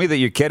going to tell me that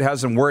your kid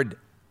hasn't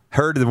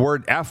heard the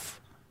word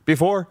F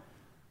before?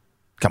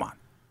 Come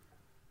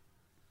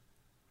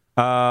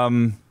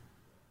on.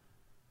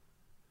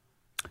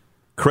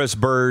 Chris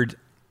Bird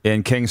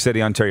in King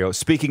City, Ontario.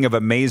 Speaking of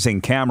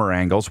amazing camera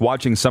angles,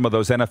 watching some of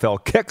those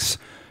NFL kicks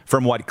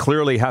from what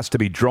clearly has to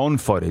be drone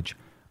footage.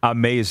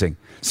 Amazing.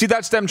 See,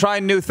 that's them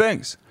trying new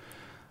things.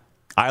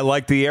 I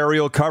like the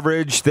aerial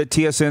coverage that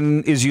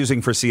TSN is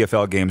using for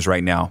CFL games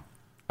right now.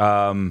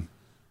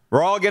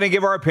 We're all going to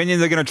give our opinion.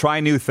 They're going to try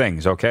new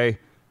things, okay?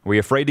 Are we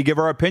afraid to give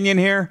our opinion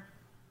here?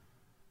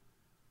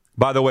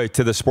 By the way,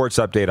 to the sports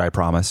update I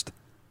promised.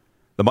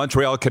 The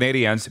Montreal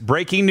Canadiens,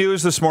 breaking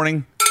news this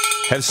morning,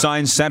 have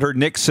signed center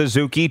Nick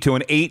Suzuki to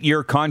an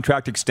 8-year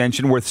contract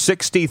extension worth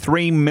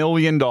 $63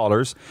 million.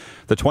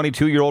 The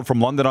 22-year-old from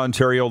London,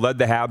 Ontario, led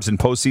the Habs in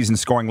postseason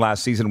scoring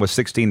last season with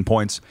 16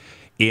 points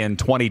in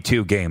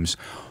 22 games.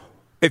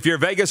 If you're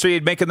Vegas, are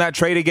you making that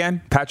trade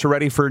again?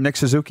 Pacioretty for Nick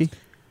Suzuki?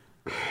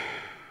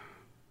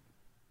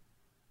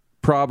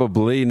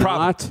 Probably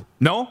not.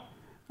 No?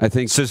 I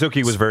think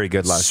Suzuki was very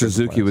good last year.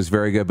 Suzuki was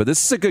very good, but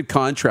this is a good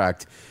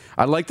contract.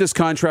 I like this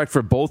contract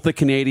for both the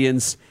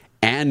Canadiens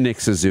and Nick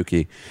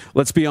Suzuki.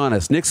 Let's be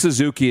honest. Nick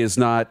Suzuki is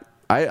not,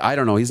 I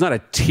don't know, he's not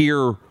a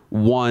tier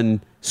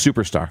 1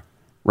 superstar,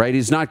 right?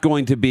 He's not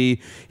projected to be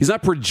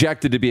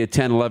a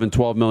 $10, $11,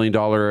 $12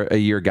 million a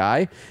year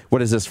guy.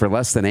 What is this, for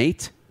less than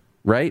 8?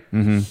 Right?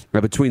 Mm-hmm.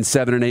 Between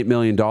 $7 and $8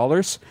 million.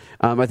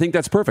 I think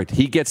that's perfect.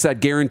 He gets that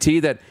guarantee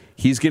that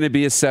he's going to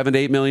be a $7 to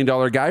 $8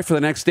 million guy for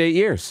the next 8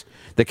 years.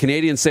 The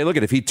Canadians say, look,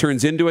 if he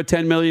turns into a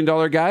 $10 million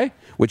guy,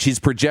 which he's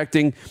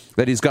projecting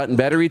that he's gotten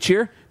better each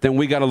year, then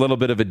we got a little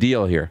bit of a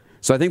deal here.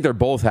 So I think they're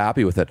both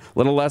happy with it. A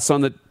little less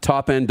on the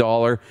top end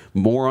dollar,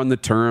 more on the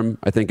term.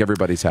 I think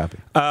everybody's happy.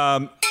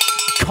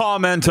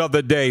 Comment of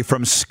the day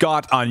from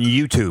Scott on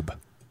YouTube.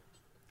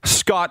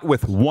 Scott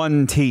with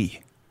 1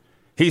 T.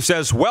 He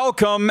says,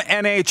 welcome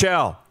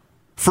NHL.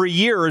 For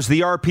years,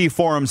 the RP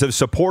forums have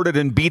supported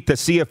and beat the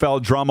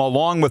CFL drum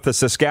along with the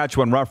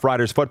Saskatchewan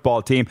Roughriders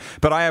football team,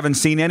 but I haven't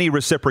seen any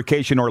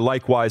reciprocation or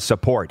likewise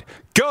support.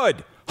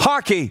 Good.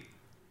 Hockey.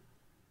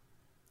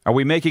 Are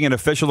we making an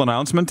official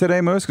announcement today,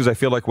 Moose? Because I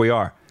feel like we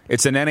are.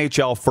 It's an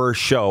NHL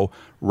first show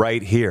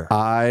right here.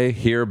 I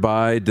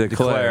hereby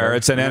declare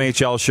it's an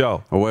NHL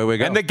show. Away we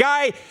go. And the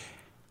guy,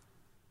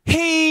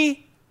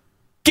 he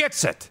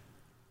gets it.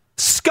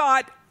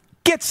 Scott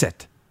gets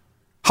it.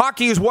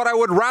 Hockey is what I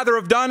would rather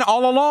have done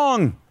all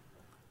along.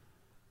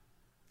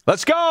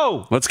 Let's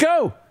go. Let's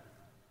go.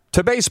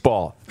 To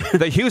baseball.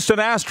 The Houston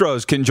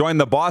Astros can join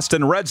the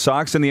Boston Red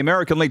Sox in the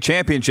American League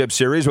Championship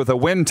Series with a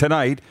win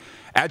tonight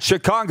at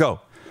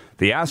Chicago.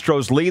 The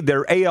Astros lead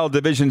their AL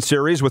Division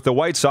Series with the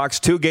White Sox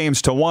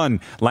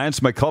 2-1. Lance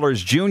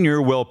McCullers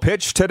Jr. will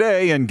pitch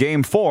today in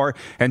Game 4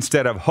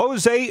 instead of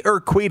Jose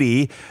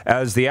Urquidy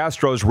as the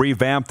Astros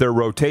revamp their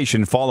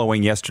rotation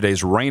following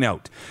yesterday's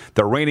rainout.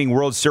 The reigning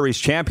World Series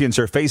champions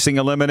are facing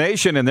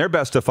elimination in their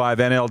best-of-5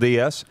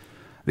 NLDS.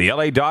 The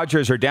LA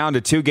Dodgers are down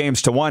to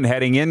 2-1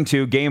 heading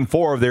into Game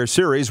 4 of their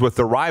series with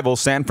the rival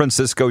San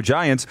Francisco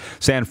Giants.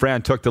 San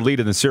Fran took the lead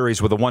in the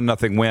series with a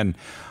 1-0 win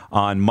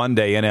on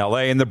Monday in LA.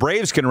 And the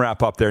Braves can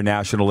wrap up their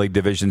National League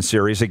Division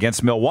Series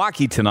against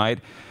Milwaukee tonight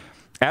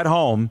at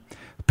home.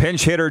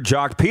 Pinch hitter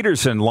Jock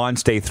Peterson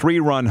launched a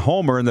 3-run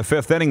homer in the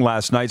 5th inning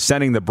last night,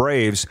 sending the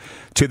Braves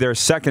to their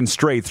second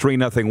straight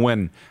 3-0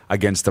 win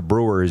against the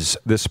Brewers.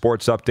 This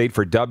sports update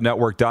for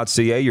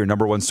dubnetwork.ca, your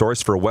number one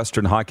source for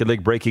Western Hockey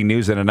League breaking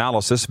news and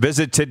analysis.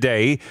 Visit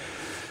today,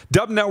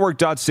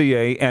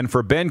 dubnetwork.ca, and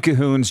for Ben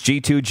Cahoon's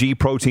G2G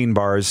protein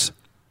bars,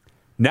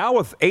 now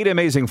with 8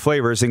 amazing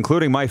flavors,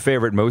 including my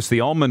favorite, Moose,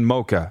 the almond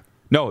mocha.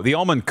 No, the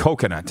almond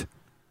coconut.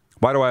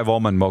 Why do I have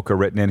almond mocha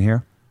written in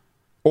here?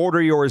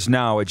 Order yours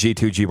now at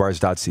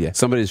g2gbars.ca.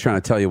 Somebody's trying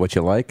to tell you what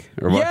you like?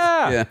 Or what?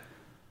 Yeah.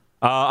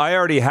 I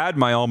already had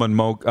my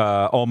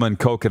almond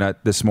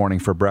coconut this morning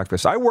for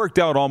breakfast. I worked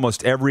out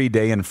almost every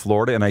day in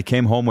Florida, and I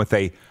came home with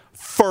a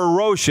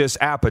ferocious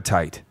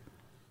appetite.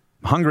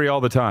 Hungry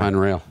all the time.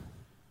 Unreal.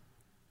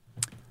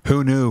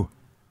 Who knew?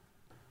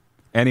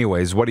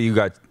 Anyways, what do you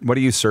got? What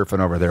are you surfing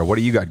over there? What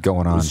do you got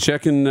going on? I was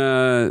checking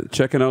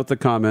out the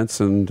comments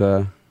and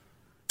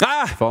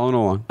following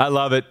along. I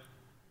love it.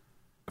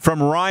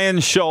 From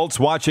Ryan Schultz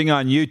watching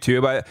on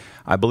YouTube.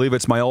 I believe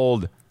it's my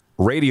old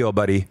radio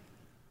buddy.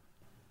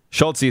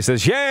 Schultze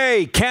says,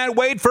 yay, can't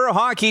wait for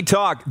hockey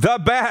talk. The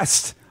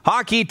best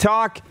hockey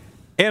talk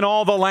in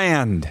all the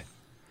land.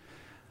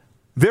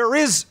 There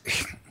is,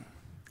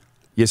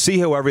 you see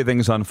how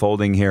everything's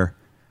unfolding here?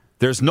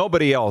 There's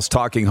nobody else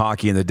talking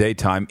hockey in the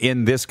daytime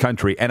in this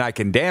country, and I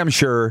can damn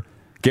sure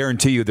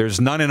guarantee you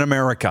there's none in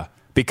America,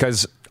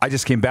 because I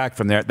just came back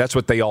from there. That's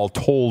what they all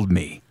told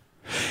me.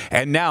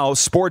 And now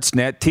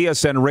Sportsnet,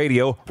 TSN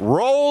Radio,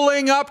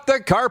 rolling up the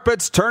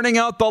carpets, turning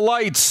out the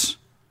lights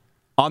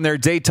on their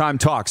daytime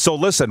talk. So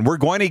listen, we're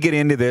going to get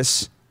into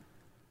this.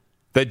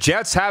 The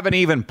Jets haven't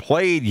even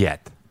played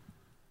yet.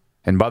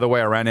 And by the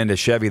way, I ran into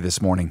Chevy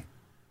this morning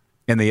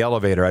in the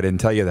elevator. I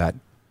didn't tell you that.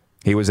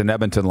 He was in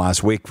Edmonton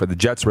last week for the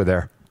Jets were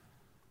there.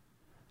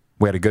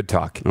 We had a good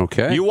talk.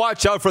 Okay. You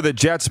watch out for the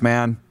Jets,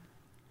 man.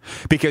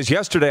 Because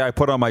yesterday I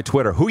put on my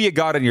Twitter, who you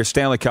got in your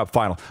Stanley Cup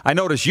final? I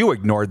noticed you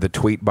ignored the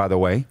tweet, by the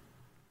way.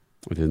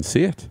 I didn't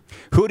see it.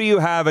 Who do you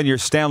have in your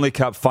Stanley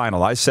Cup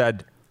final? I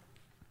said,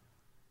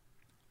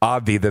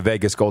 Avi, the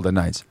Vegas Golden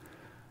Knights,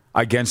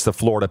 against the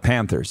Florida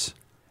Panthers.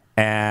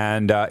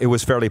 And it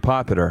was fairly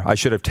popular. I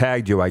should have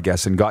tagged you, I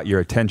guess, and got your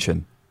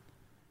attention.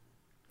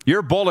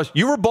 You're bullish.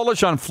 You were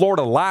bullish on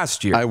Florida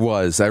last year. I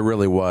was. I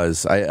really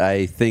was.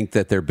 I think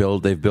that they've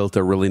built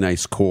a really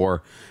nice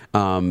core.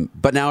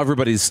 But now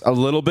everybody's a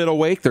little bit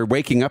awake. They're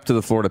waking up to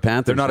the Florida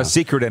Panthers. They're not now. a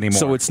secret anymore.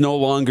 So it's no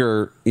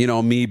longer,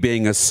 me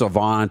being a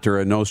savant or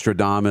a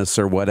Nostradamus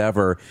or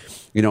whatever,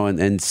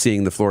 and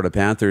seeing the Florida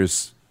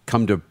Panthers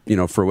come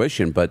to,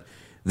 fruition. But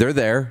they're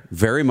there,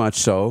 very much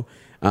so.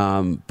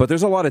 But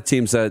there's a lot of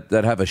teams that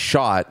have a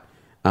shot.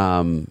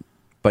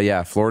 But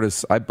yeah,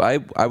 Florida's.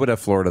 I would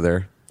have Florida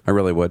there. I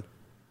really would.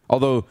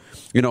 Although,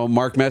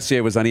 Mark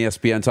Messier was on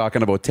ESPN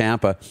talking about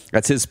Tampa.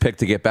 That's his pick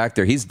to get back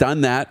there. He's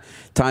done that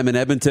time in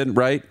Edmonton,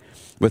 right,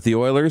 with the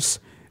Oilers.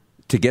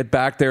 To get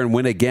back there and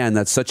win again,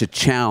 that's such a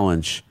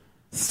challenge.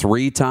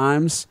 3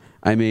 times.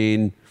 I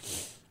mean,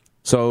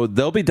 so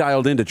they'll be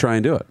dialed in to try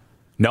and do it.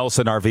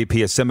 Nelson, our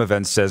VP of Sim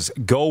Events, says,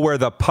 go where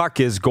the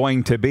puck is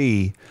going to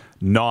be,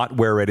 not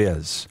where it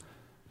is.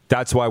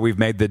 That's why we've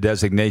made the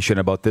designation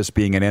about this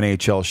being an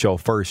NHL show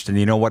first. And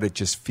you know what? It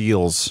just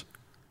feels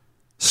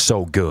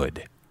so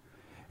good.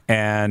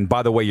 And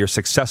by the way, you're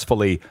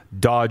successfully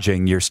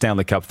dodging your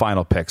Stanley Cup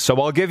final pick. So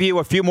I'll give you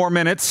a few more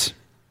minutes.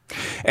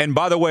 And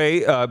by the way,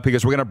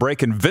 because we're going to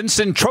break in,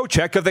 Vincent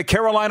Trocheck of the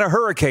Carolina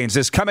Hurricanes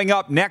is coming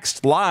up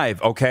next live,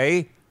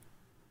 okay?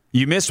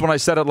 You missed when I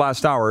said it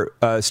last hour.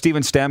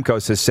 Steven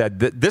Stamkos has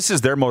said that this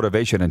is their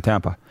motivation in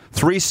Tampa.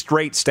 3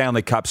 straight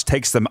Stanley Cups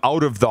takes them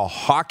out of the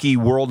hockey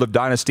world of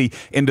dynasty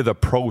into the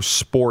pro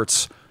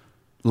sports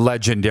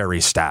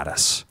legendary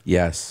status.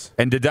 Yes.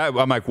 And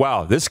I'm like,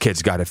 wow, this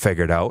kid's got it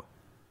figured out.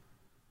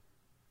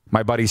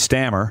 My buddy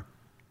Stammer.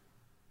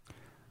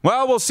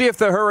 Well, we'll see if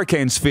the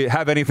Hurricanes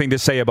have anything to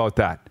say about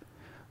that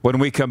when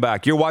we come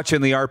back. You're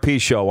watching the RP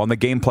Show on the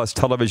Game Plus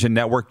Television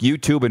Network,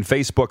 YouTube and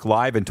Facebook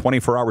Live, and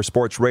 24-hour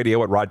sports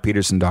radio at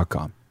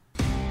rodpeterson.com.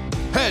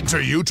 Head to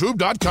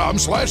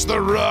youtube.com/The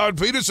Rod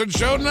Peterson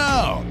Show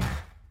now.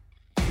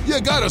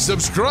 You gotta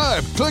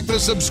subscribe. Click the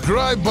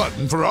subscribe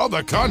button for all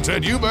the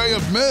content you may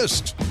have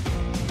missed.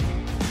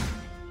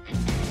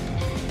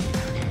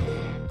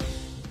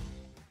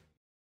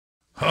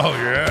 Oh,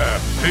 yeah,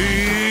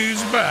 he's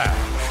back.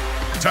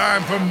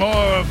 Time for more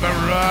of the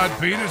Rod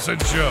Peterson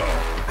Show.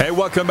 Hey,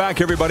 welcome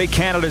back, everybody.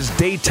 Canada's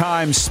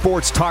daytime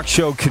sports talk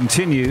show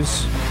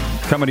continues.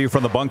 Coming to you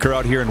from the bunker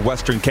out here in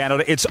Western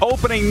Canada. It's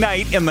opening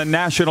night in the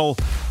National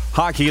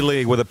Hockey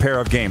League with a pair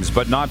of games,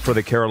 but not for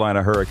the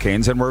Carolina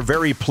Hurricanes. And we're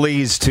very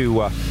pleased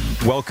to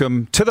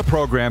welcome to the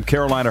program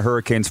Carolina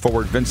Hurricanes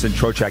forward Vincent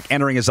Trocheck,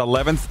 entering his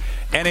 11th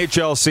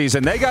NHL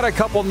season. They got a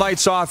couple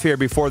nights off here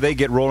before they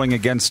get rolling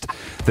against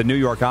the New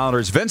York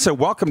Islanders. Vincent,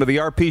 welcome to the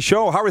RP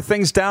Show. How are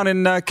things down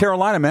in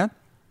Carolina, man?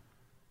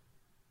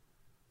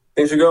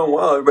 Things are going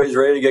well. Everybody's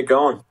ready to get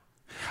going.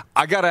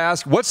 I got to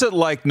ask, what's it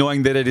like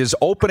knowing that it is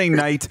opening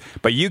night,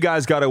 but you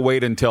guys got to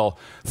wait until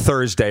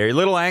Thursday? Are you a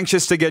little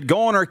anxious to get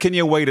going, or can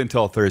you wait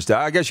until Thursday?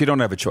 I guess you don't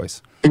have a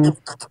choice.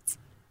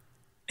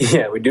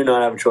 Yeah, we do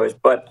not have a choice.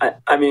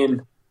 But, I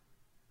mean,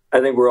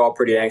 I think we're all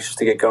pretty anxious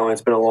to get going.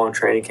 It's been a long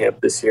training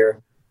camp this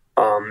year,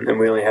 and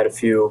we only had a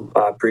few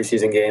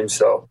preseason games,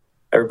 so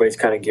everybody's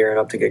kind of gearing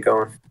up to get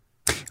going.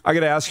 I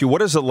got to ask you,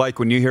 what is it like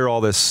when you hear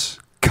all this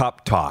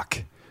Cup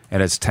talk,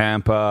 and it's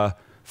Tampa,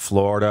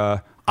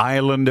 Florida,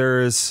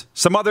 Islanders,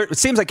 some other, it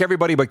seems like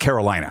everybody but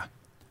Carolina.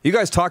 You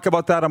guys talk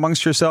about that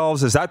amongst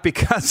yourselves? Is that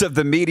because of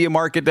the media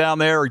market down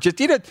there, or just,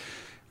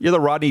 you're the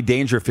Rodney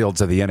Dangerfields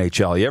of the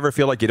NHL? You ever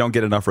feel like you don't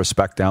get enough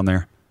respect down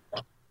there?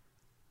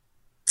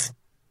 I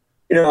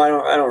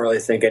don't really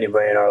think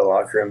anybody in our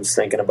locker room is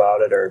thinking about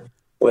it or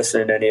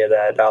listening to any of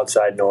that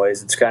outside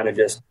noise. It's kind of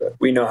just,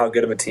 we know how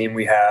good of a team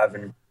we have,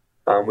 and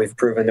we've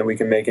proven that we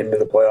can make it into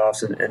the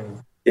playoffs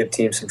and give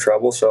teams some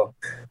trouble. So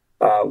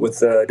with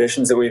the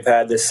additions that we've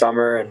had this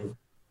summer and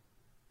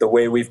the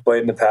way we've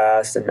played in the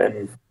past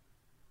and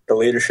the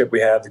leadership we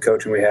have, the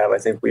coaching we have, I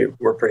think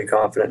we're pretty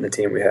confident in the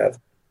team we have.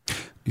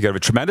 You got a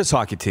tremendous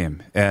hockey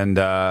team, and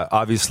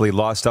obviously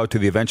lost out to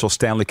the eventual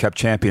Stanley Cup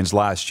champions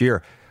last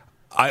year.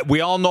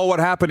 we all know what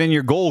happened in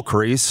your goal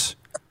crease.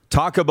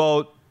 Talk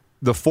about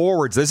the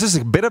forwards. This is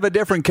a bit of a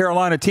different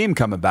Carolina team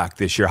coming back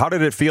this year. How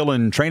did it feel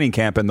in training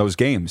camp in those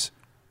games?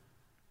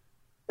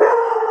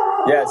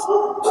 Yeah,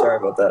 sorry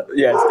about that.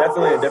 Yeah, it's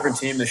definitely a different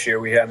team this year.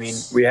 We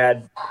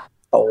had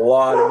a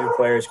lot of new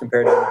players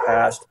compared to in the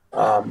past.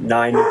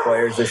 9 new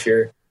players this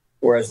year,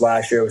 whereas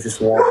last year it was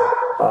just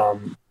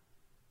 1.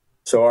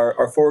 So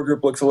our forward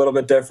group looks a little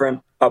bit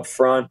different up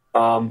front.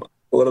 A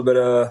little bit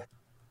of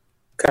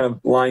kind of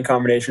line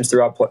combinations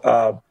throughout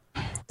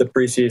the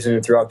preseason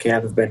and throughout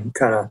camp have been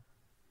kind of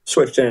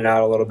switched in and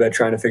out a little bit,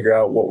 trying to figure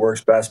out what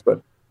works best.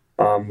 But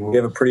we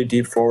have a pretty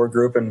deep forward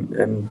group,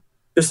 and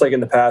just like in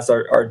the past,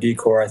 our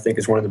D-core, I think,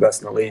 is one of the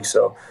best in the league.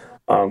 So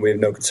we have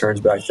no concerns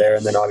back there.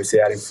 And then obviously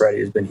adding Freddie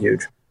has been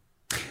huge.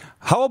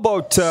 How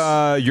about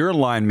your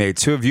line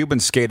mates? Who have you been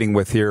skating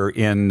with here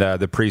in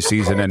the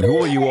preseason, and who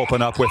will you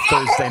open up with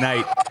Thursday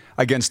night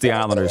against the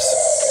Islanders?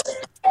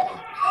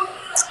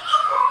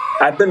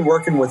 I've been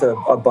working with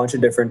a bunch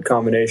of different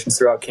combinations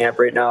throughout camp.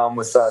 Right now I'm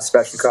with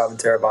Svechnikov and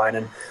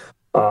Teravainen.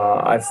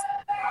 I've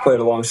played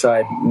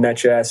alongside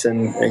Netchess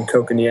and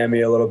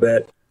Kokoniemi a little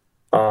bit.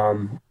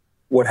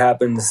 What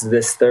happens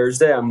this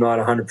Thursday, I'm not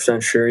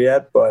 100% sure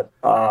yet, but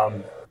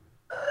I'm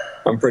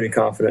pretty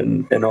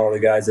confident in all the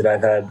guys that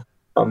I've had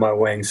on my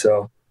wing.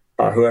 So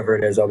whoever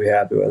it is, I'll be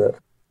happy with it.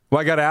 Well,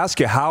 I got to ask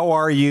you, how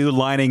are you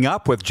lining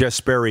up with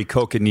Jesperi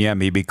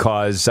Kokoniemi?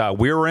 Because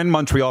we were in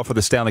Montreal for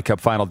the Stanley Cup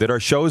Final, did our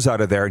shows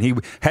out of there, and he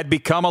had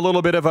become a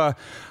little bit of a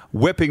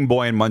whipping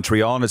boy in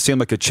Montreal, and it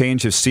seemed like a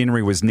change of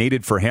scenery was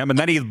needed for him. And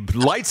then he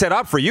lights it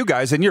up for you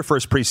guys in your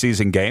first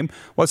preseason game.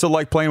 What's it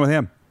like playing with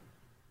him?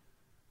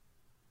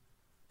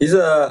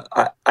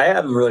 I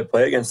haven't really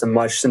played against him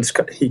much since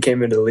he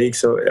came into the league,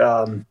 so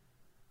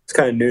it's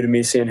kind of new to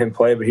me seeing him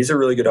play. But he's a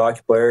really good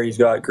hockey player. He's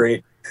got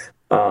great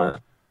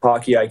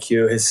hockey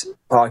IQ. His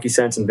hockey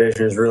sense and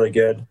vision is really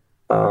good.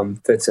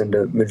 Fits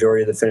into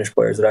majority of the Finnish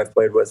players that I've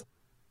played with.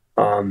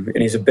 And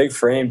he's a big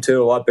frame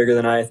too, a lot bigger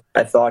than I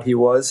thought he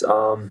was.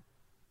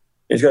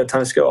 He's got a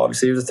ton of skill.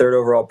 Obviously, he was a 3rd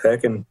overall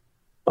pick, and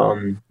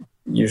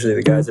usually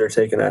the guys that are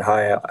taken that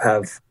high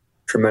have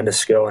tremendous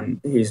skill, and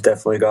he's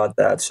definitely got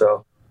that.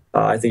 So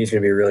I think he's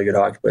going to be a really good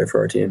hockey player for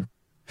our team.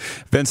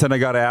 Vincent, I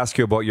got to ask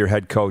you about your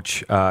head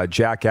coach,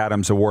 Jack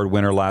Adams Award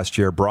winner last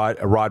year,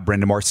 Rod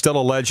Brindamore, still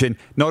a legend.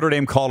 Notre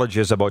Dame College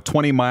is about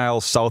 20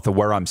 miles south of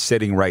where I'm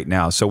sitting right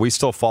now, so we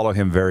still follow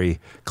him very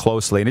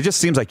closely. And it just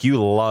seems like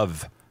you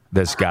love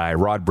this guy,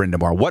 Rod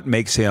Brindamore. What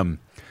makes him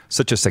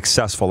such a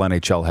successful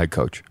NHL head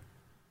coach?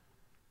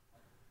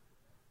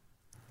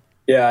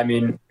 Yeah, I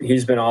mean,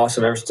 he's been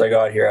awesome ever since I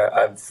got here.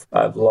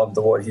 I've loved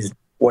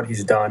what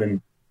he's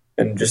done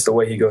and just the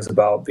way he goes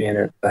about being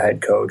a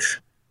head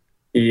coach.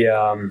 He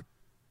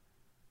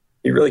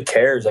really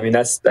cares. I mean,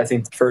 I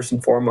think first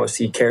and foremost,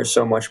 he cares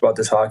so much about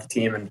this hockey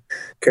team and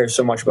cares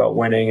so much about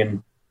winning.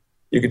 And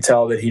you could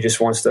tell that he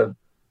just wants the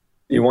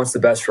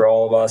best for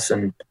all of us.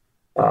 And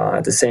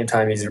at the same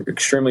time, he's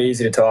extremely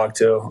easy to talk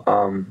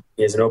to.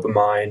 He has an open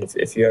mind.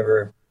 If you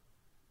ever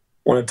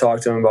want to talk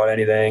to him about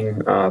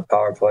anything,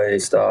 power play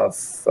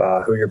stuff,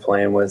 who you're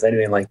playing with,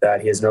 anything like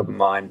that, he has an open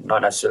mind.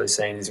 Not necessarily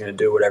saying he's going to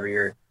do whatever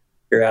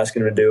you're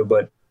asking him to do,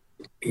 but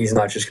he's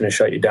not just going to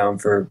shut you down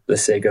for the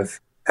sake of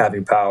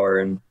having power.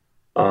 And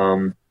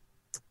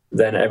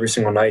then every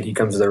single night he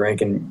comes to the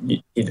rink and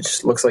he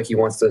just looks like he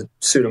wants to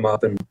suit him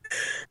up and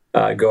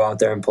go out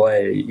there and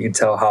play. You can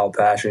tell how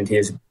passionate he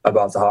is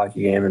about the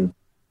hockey game. And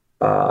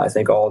I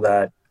think all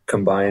that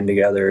combined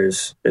together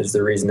is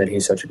the reason that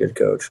he's such a good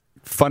coach.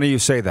 Funny you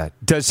say that.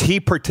 Does he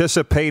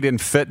participate in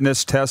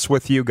fitness tests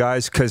with you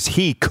guys? Because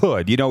he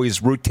could. You know,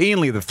 he's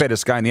routinely the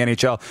fittest guy in the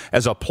NHL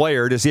as a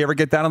player. Does he ever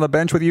get down on the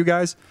bench with you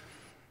guys?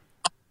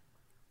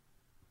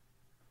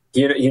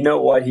 You know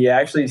what?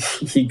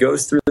 He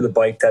goes through the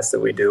bike test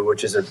that we do,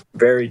 which is a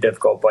very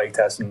difficult bike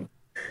test, and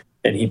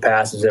he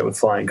passes it with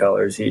flying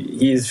colors.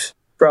 He's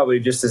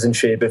probably just as in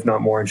shape, if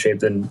not more in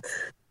shape, than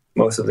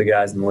most of the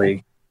guys in the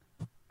league.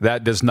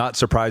 That does not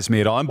surprise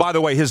me at all. And by the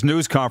way, his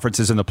news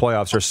conferences in the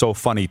playoffs are so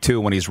funny, too,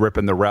 when he's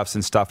ripping the refs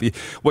and stuff.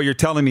 What you're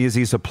telling me is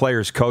he's a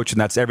player's coach, and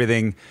that's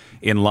everything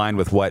in line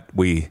with what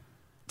we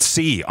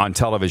see on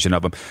television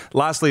of him.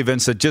 Lastly,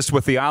 Vincent, just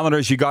with the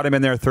Islanders, you got him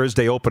in there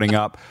Thursday opening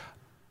up.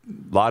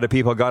 A lot of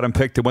people got him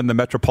picked to win the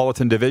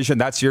Metropolitan Division.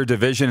 That's your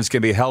division. It's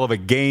going to be a hell of a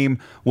game.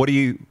 Well,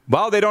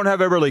 they don't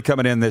have Everly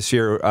coming in this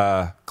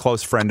year,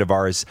 close friend of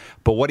ours.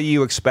 But what do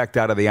you expect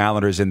out of the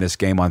Islanders in this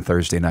game on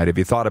Thursday night? Have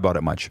you thought about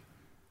it much?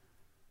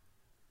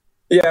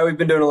 Yeah, we've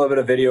been doing a little bit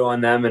of video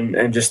on them,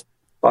 and just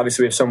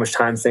obviously we have so much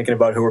time thinking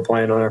about who we're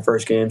playing on our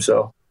first game.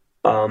 So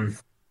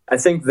I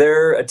think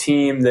they're a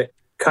team that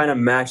kind of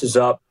matches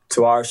up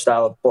to our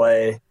style of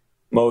play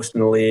most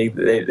in the league.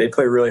 They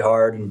play really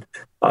hard, and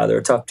they're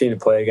a tough team to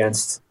play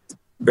against,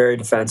 very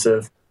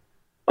defensive.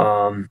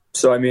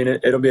 So, I mean,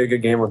 it'll be a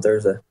good game on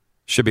Thursday.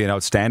 Should be an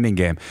outstanding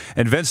game.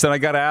 And, Vincent, I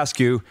got to ask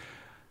you,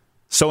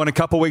 so in a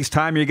couple weeks'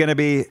 time, you're going to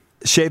be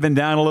shaving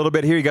down a little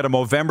bit here? You got a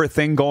Movember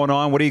thing going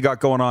on? What do you got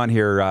going on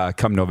here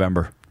come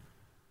November?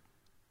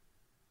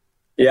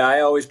 Yeah,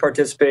 I always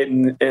participate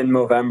in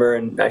Movember,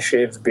 and I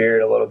shave the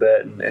beard a little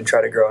bit and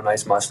try to grow a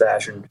nice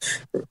mustache and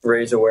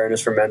raise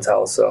awareness for men's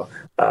health. So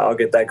I'll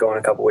get that going in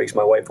a couple weeks.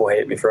 My wife will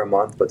hate me for a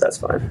month, but that's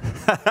fine.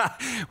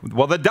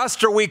 Well, the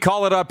duster, we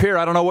call it up here.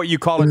 I don't know what you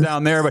call it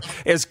down there, but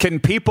can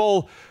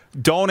people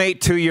donate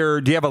to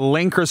do you have a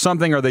link or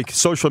something, or the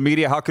social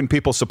media? How can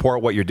people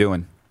support what you're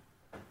doing?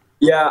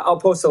 Yeah, I'll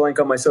post a link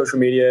on my social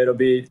media. It'll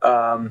be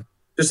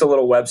just a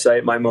little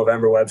website, my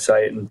Movember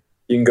website, and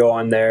you can go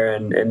on there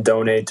and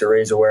donate to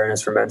raise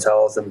awareness for men's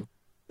health, and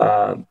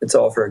it's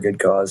all for a good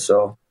cause.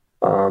 So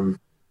the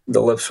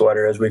lip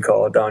sweater, as we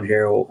call it down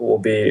here, will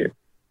be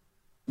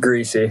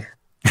greasy.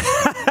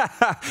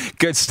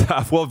 Good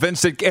stuff. Well,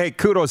 Vincent, hey,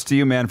 kudos to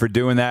you, man, for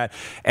doing that.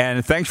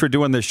 And thanks for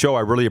doing this show. I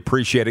really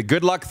appreciate it.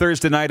 Good luck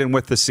Thursday night and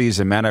with the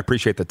season, man. I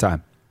appreciate the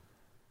time.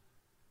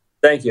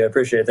 Thank you. I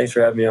appreciate it. Thanks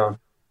for having me on.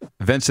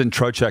 Vincent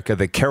Trocheck of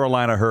the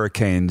Carolina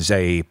Hurricanes,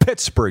 a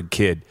Pittsburgh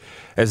kid,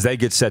 as they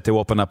get set to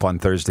open up on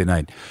Thursday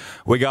night.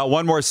 We got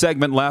one more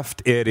segment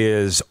left. It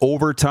is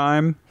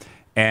overtime,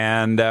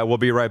 and we'll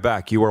be right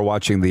back. You are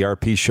watching the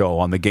RP Show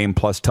on the Game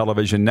Plus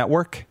television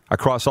network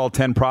across all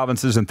 10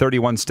 provinces and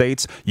 31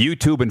 states,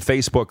 YouTube and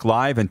Facebook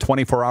Live, and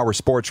 24-hour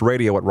sports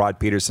radio at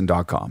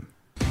rodpeterson.com.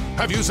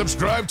 Have you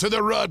subscribed to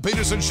the Rod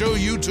Peterson Show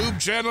YouTube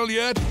channel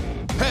yet?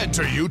 Head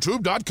to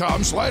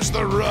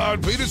youtube.com/The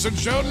Rod Peterson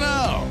Show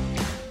now.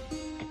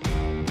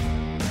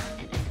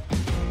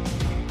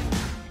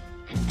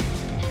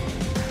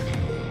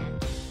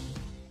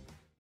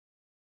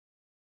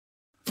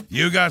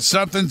 You got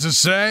something to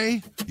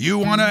say? You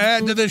want to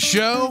add to the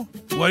show?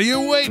 What are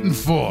you waiting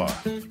for?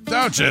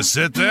 Don't just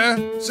sit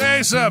there.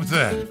 Say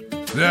something.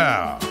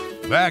 Now,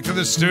 back to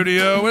the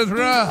studio with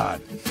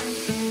Rod.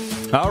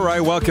 All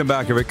right, welcome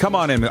back, everybody. Come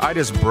on in. I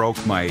just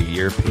broke my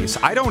earpiece.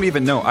 I don't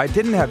even know. I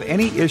didn't have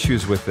any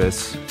issues with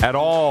this at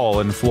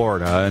all in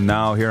Florida, and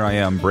now here I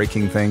am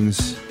breaking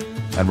things,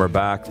 and we're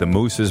back. The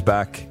moose is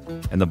back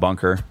in the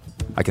bunker.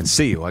 I can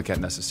see you. I can't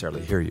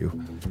necessarily hear you.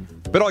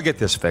 But I'll get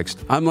this fixed.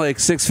 I'm like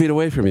 6 feet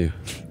away from you.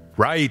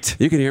 Right.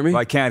 You can hear me?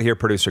 I can't hear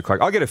producer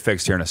Clark. I'll get it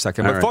fixed here in a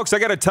second. All But right. folks, I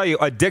got to tell you,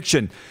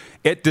 addiction,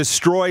 it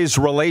destroys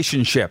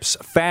relationships,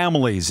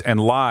 families, and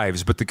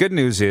lives. But the good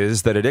news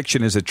is that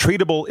addiction is a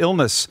treatable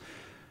illness.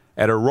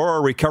 At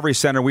Aurora Recovery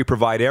Center, we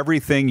provide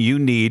everything you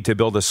need to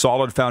build a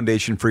solid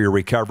foundation for your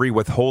recovery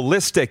with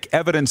holistic,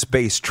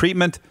 evidence-based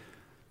treatment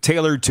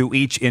tailored to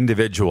each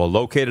individual.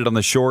 Located on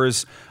the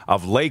shores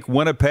of Lake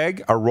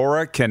Winnipeg,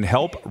 Aurora can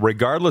help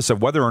regardless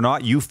of whether or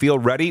not you feel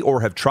ready or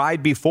have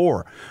tried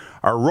before.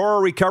 Aurora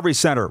Recovery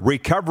Center,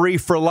 recovery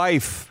for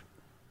life.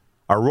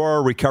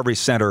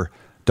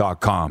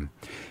 AuroraRecoveryCenter.com.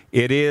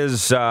 It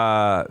is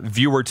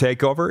viewer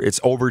takeover. It's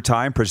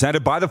overtime,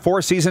 presented by the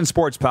Four Seasons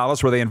Sports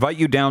Palace, where they invite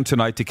you down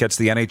tonight to catch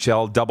the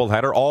NHL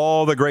doubleheader,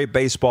 all the great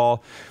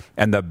baseball,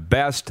 and the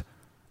best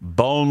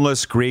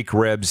boneless Greek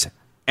ribs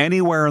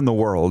anywhere in the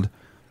world.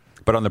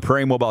 But on the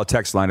Prairie Mobile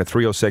text line at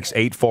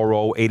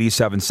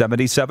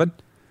 306-840-8777.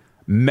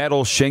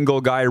 Metal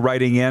Shingle guy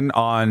writing in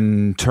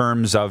on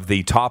terms of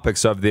the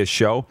topics of this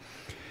show.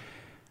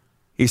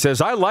 He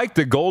says, I like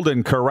the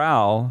Golden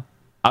Corral,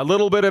 a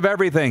little bit of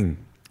everything,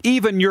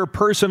 even your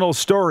personal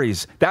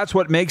stories. That's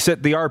what makes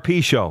it the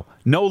RP Show.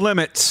 No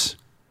limits.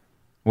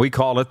 We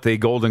call it the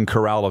Golden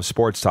Corral of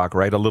sports talk,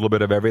 right? A little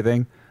bit of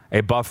everything.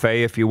 A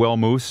buffet, if you will,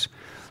 Moose.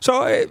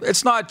 So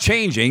it's not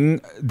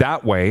changing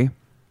that way.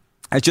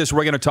 It's just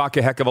we're going to talk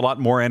a heck of a lot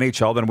more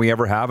NHL than we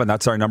ever have, and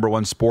that's our number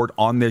one sport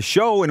on this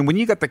show. And when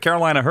you got the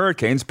Carolina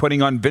Hurricanes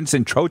putting on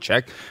Vincent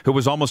Trocheck, who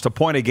was almost a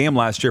point a game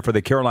last year for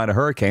the Carolina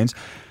Hurricanes,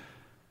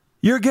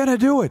 you're going to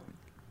do it.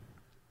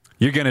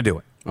 You're going to do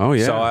it. Oh,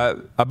 yeah.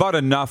 So about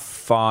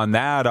enough on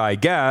that, I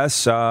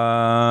guess.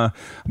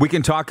 We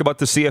can talk about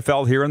the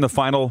CFL here in the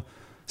final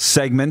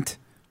segment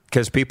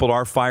because people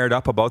are fired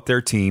up about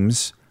their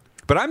teams.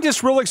 But I'm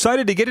just real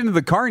excited to get into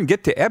the car and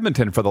get to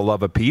Edmonton, for the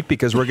love of Pete,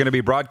 because we're going to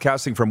be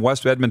broadcasting from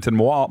West Edmonton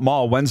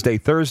Mall Wednesday,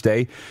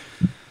 Thursday,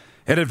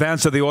 in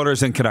advance of the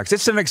Oilers and Canucks.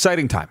 It's an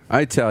exciting time.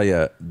 I tell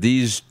you,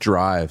 these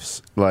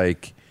drives,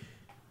 like,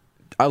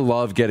 I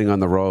love getting on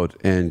the road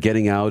and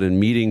getting out and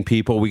meeting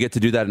people. We get to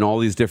do that in all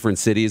these different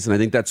cities, and I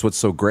think that's what's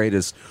so great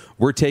is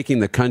we're taking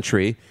the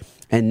country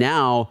and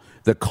now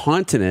the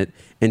continent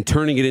and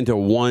turning it into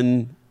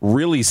one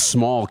really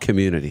small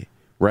community,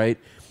 right?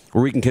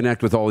 Where we can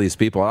connect with all these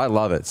people. I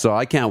love it. So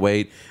I can't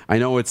wait. I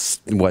know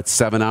it's,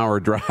 7-hour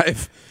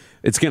drive.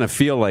 It's going to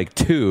feel like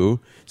 2.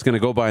 It's going to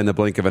go by in the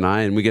blink of an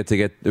eye, and we get to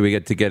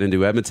get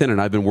into Edmonton, and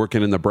I've been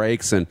working in the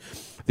breaks and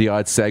the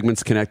odd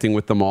segments connecting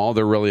with them all.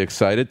 They're really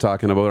excited,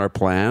 talking about our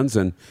plans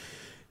and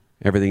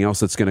everything else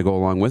that's going to go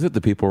along with it,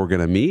 the people we're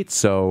going to meet.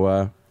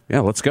 So,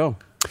 let's go.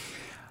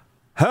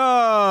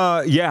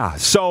 Yeah.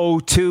 So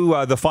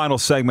to the final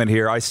segment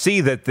here, I see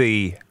that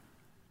the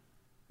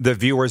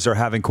viewers are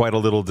having quite a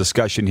little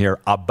discussion here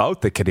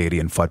about the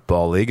Canadian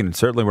Football League, and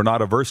certainly we're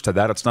not averse to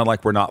that. It's not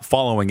like we're not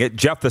following it.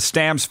 Jeff, the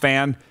Stamps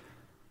fan,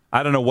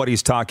 I don't know what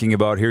he's talking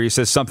about here. He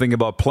says something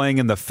about playing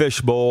in the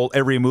fishbowl.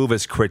 Every move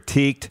is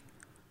critiqued.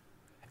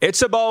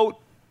 It's about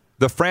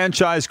the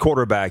franchise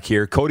quarterback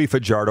here, Cody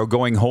Fajardo,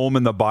 going home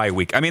in the bye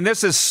week. I mean,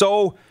 this is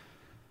so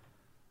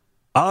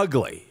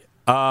ugly.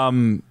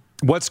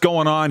 What's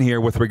going on here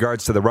with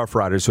regards to the Rough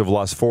Riders who have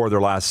lost 4 of their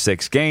last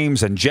 6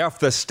 games? And Jeff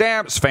the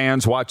Stamps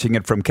fans watching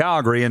it from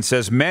Calgary and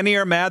says, many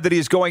are mad that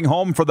he's going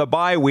home for the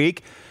bye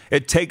week.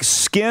 It takes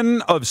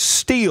skin of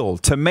steel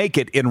to make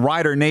it in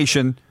Rider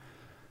Nation.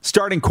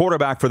 Starting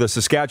quarterback for the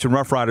Saskatchewan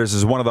Rough Riders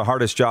is one of the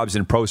hardest jobs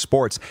in pro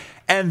sports.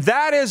 And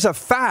that is a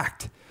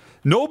fact.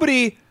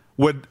 Nobody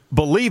would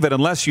believe it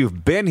unless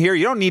you've been here.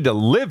 You don't need to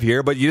live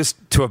here, but you just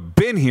to have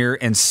been here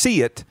and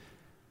see it.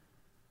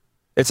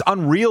 It's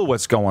unreal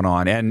what's going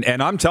on.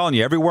 And I'm telling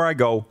you, everywhere I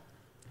go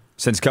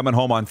since coming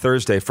home on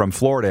Thursday from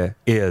Florida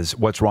is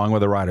what's wrong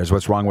with the Riders,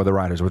 what's wrong with the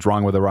Riders, what's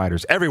wrong with the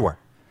Riders, everywhere.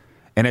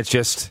 And it's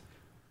just,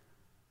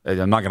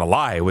 I'm not going to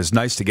lie, it was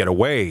nice to get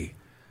away.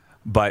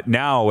 But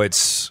now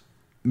it's,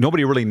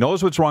 nobody really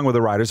knows what's wrong with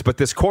the Riders. But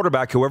this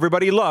quarterback who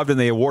everybody loved and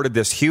they awarded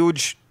this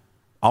huge,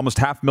 almost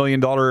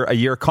 $500,000 a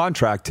year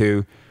contract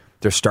to,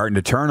 they're starting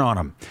to turn on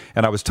him.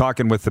 And I was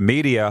talking with the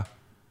media.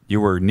 You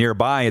were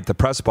nearby at the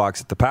press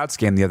box at the Pats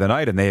game the other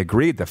night, and they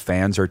agreed the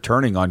fans are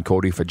turning on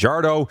Cody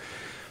Fajardo.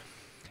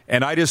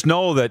 And I just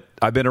know that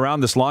I've been around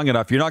this long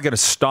enough. You're not going to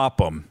stop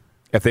them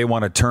if they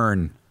want to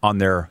turn on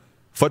their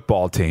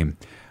football team.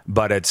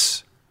 But I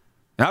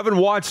haven't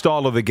watched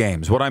all of the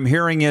games. What I'm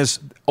hearing is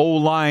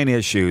O-line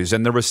issues,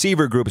 and the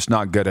receiver group's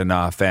not good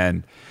enough.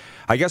 And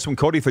I guess when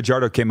Cody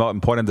Fajardo came out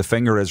and pointed the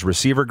finger at his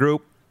receiver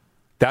group,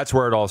 that's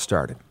where it all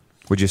started.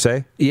 Would you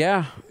say?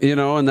 Yeah,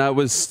 and that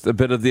was a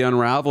bit of the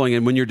unraveling.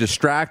 And when you're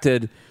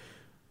distracted,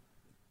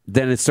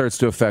 then it starts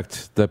to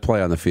affect the play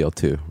on the field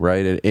too,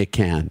 right? It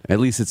can. At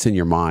least it's in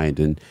your mind.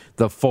 And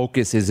the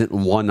focus isn't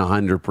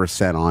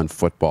 100% on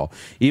football.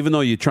 Even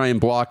though you try and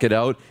block it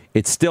out,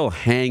 it's still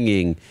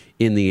hanging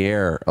in the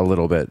air a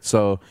little bit.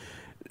 So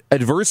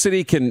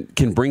adversity can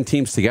bring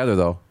teams together,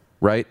 though,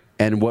 right?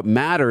 And what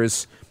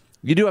matters,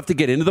 you do have to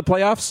get into the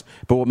playoffs,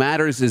 but what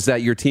matters is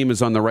that your team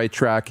is on the right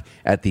track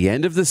at the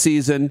end of the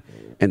season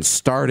and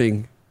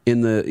starting in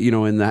the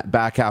in that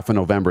back half of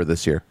November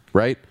this year,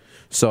 right?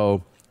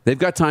 So they've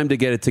got time to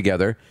get it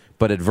together,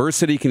 but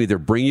adversity can either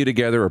bring you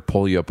together or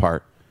pull you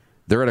apart.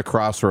 They're at a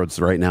crossroads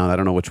right now, and I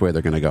don't know which way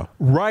they're going to go.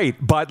 Right,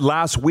 but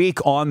last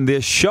week on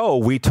this show,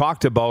 we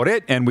talked about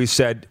it, and we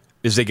said,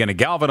 is it going to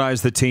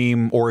galvanize the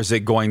team or is it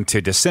going to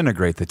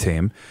disintegrate the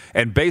team?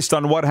 And based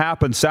on what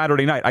happened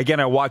Saturday night, again,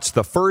 I watched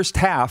the first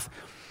half,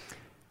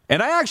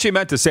 and I actually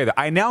meant to say that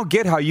I now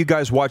get how you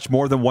guys watch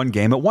more than one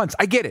game at once.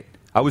 I get it.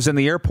 I was in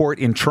the airport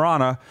in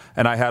Toronto,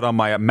 and I had on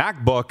my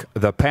MacBook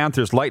the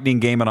Panthers Lightning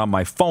game and on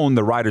my phone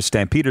the Riders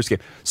Stampeders game.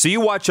 So you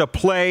watch a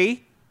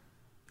play,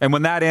 and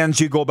when that ends,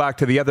 you go back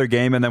to the other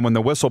game, and then when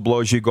the whistle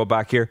blows, you go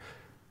back here.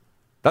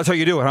 That's how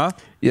you do it, huh?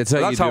 Yeah,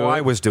 that's how I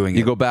was doing it.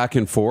 You go back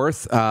and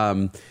forth.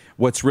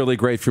 What's really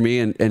great for me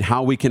and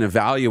how we can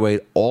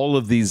evaluate all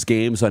of these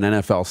games on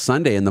NFL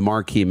Sunday and the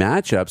marquee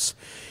matchups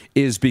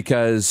is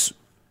because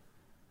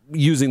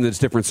using these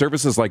different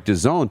services like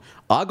DAZN,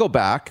 I'll go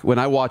back when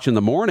I watch in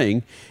the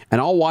morning and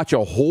I'll watch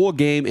a whole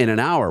game in an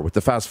hour with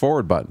the fast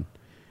forward button.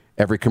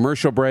 Every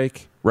commercial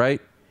break,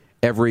 right?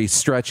 Every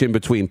stretch in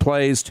between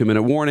plays,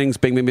 2-minute warnings,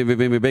 bing, bing, bing, bing,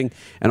 bing, bing.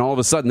 And all of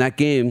a sudden that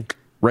game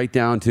right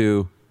down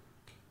to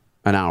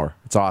an hour.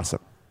 It's awesome.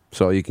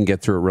 So you can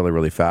get through it really,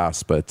 really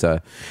fast. But,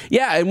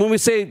 yeah, and when we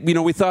say,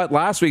 we thought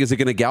last week, is it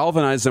going to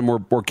galvanize them or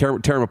tear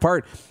them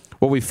apart?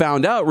 What we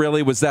found out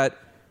really was that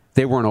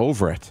they weren't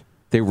over it.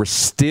 They were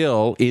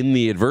still in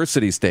the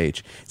adversity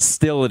stage,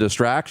 still a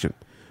distraction.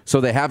 So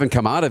they haven't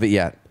come out of it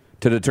yet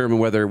to determine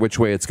which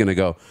way it's going to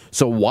go.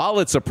 So while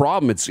it's a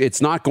problem,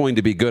 it's not going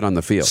to be good on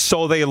the field.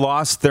 So they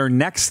lost their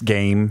next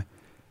game,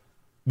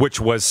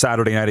 which was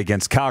Saturday night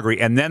against Calgary,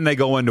 and then they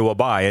go into a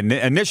bye. And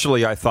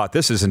initially, I thought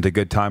this isn't a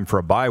good time for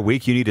a bye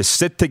week. You need to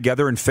sit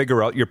together and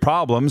figure out your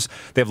problems.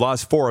 They've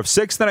lost 4 of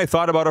 6. Then I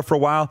thought about it for a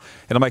while,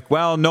 and I'm like,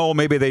 well, no,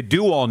 maybe they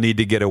do all need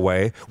to get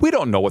away. We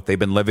don't know what they've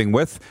been living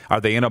with. Are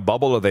they in a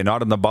bubble? Are they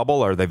not in the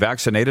bubble? Are they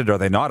vaccinated? Are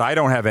they not? I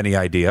don't have any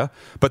idea.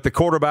 But the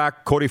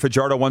quarterback, Cody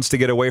Fajardo, wants to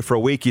get away for a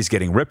week. He's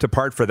getting ripped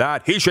apart for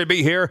that. He should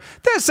be here.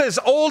 This is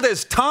old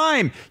as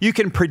time. You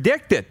can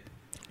predict it,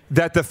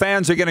 that the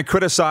fans are going to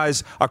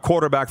criticize a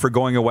quarterback for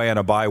going away on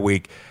a bye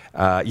week.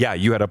 Yeah,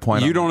 you had a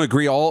point. You don't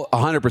agree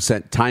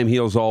 100%. Time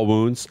heals all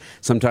wounds.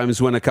 Sometimes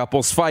when a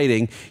couple's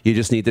fighting, you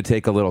just need to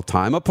take a little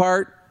time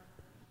apart,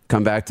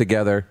 come back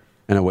together,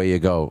 and away you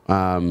go.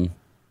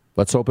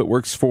 Let's hope it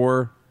works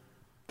for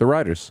the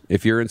Riders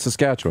if you're in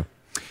Saskatchewan.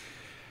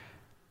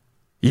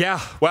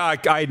 Yeah, well,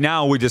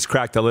 now we just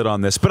cracked the lid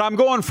on this. But I'm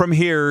going from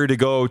here to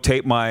go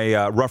tape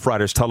my Rough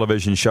Riders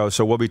television show,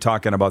 so we'll be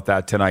talking about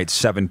that tonight,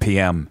 7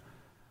 p.m.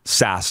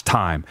 SAS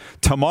time.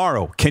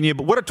 Tomorrow,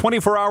 what a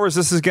 24 hours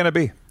this is going to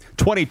be.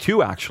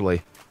 22,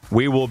 actually.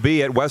 We will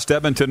be at West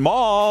Edmonton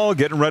Mall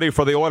getting ready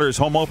for the Oilers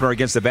home opener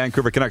against the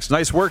Vancouver Canucks.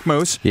 Nice work,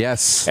 Moose.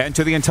 Yes. And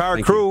to the entire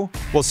crew,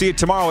 we'll see you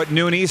tomorrow at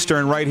noon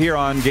Eastern right here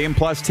on Game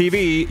Plus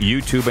TV,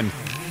 YouTube, and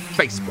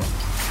Facebook.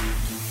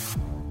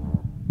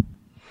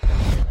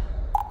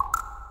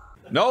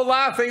 No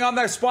laughing on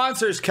the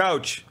sponsors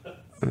couch.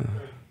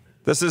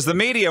 This is the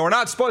media. We're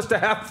not supposed to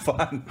have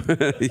fun.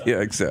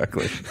 Yeah,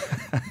 exactly.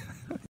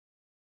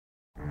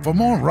 For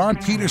more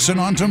Rod Peterson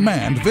on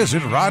demand,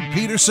 visit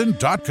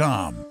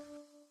rodpeterson.com.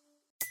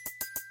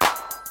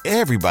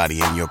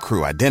 Everybody in your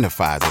crew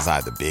identifies as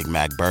either Big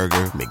Mac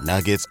Burger,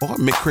 McNuggets, or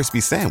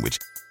McCrispy Sandwich.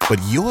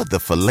 But you're the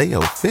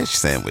Filet-O-Fish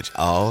Sandwich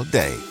all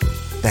day.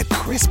 That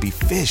crispy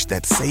fish,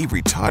 that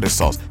savory tartar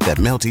sauce, that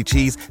melty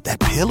cheese,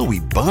 that pillowy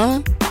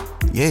bun.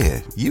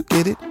 Yeah, you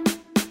get it.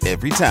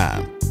 Every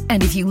time.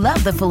 And if you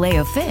love the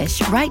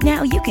Filet-O-Fish, right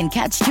now you can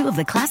catch 2 of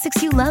the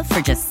classics you love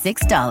for just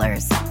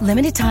 $6.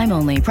 Limited time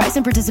only. Price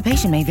and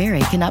participation may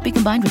vary. Cannot be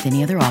combined with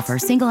any other offer.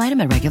 Single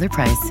item at regular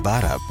price.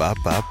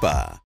 Ba-da-ba-ba-ba.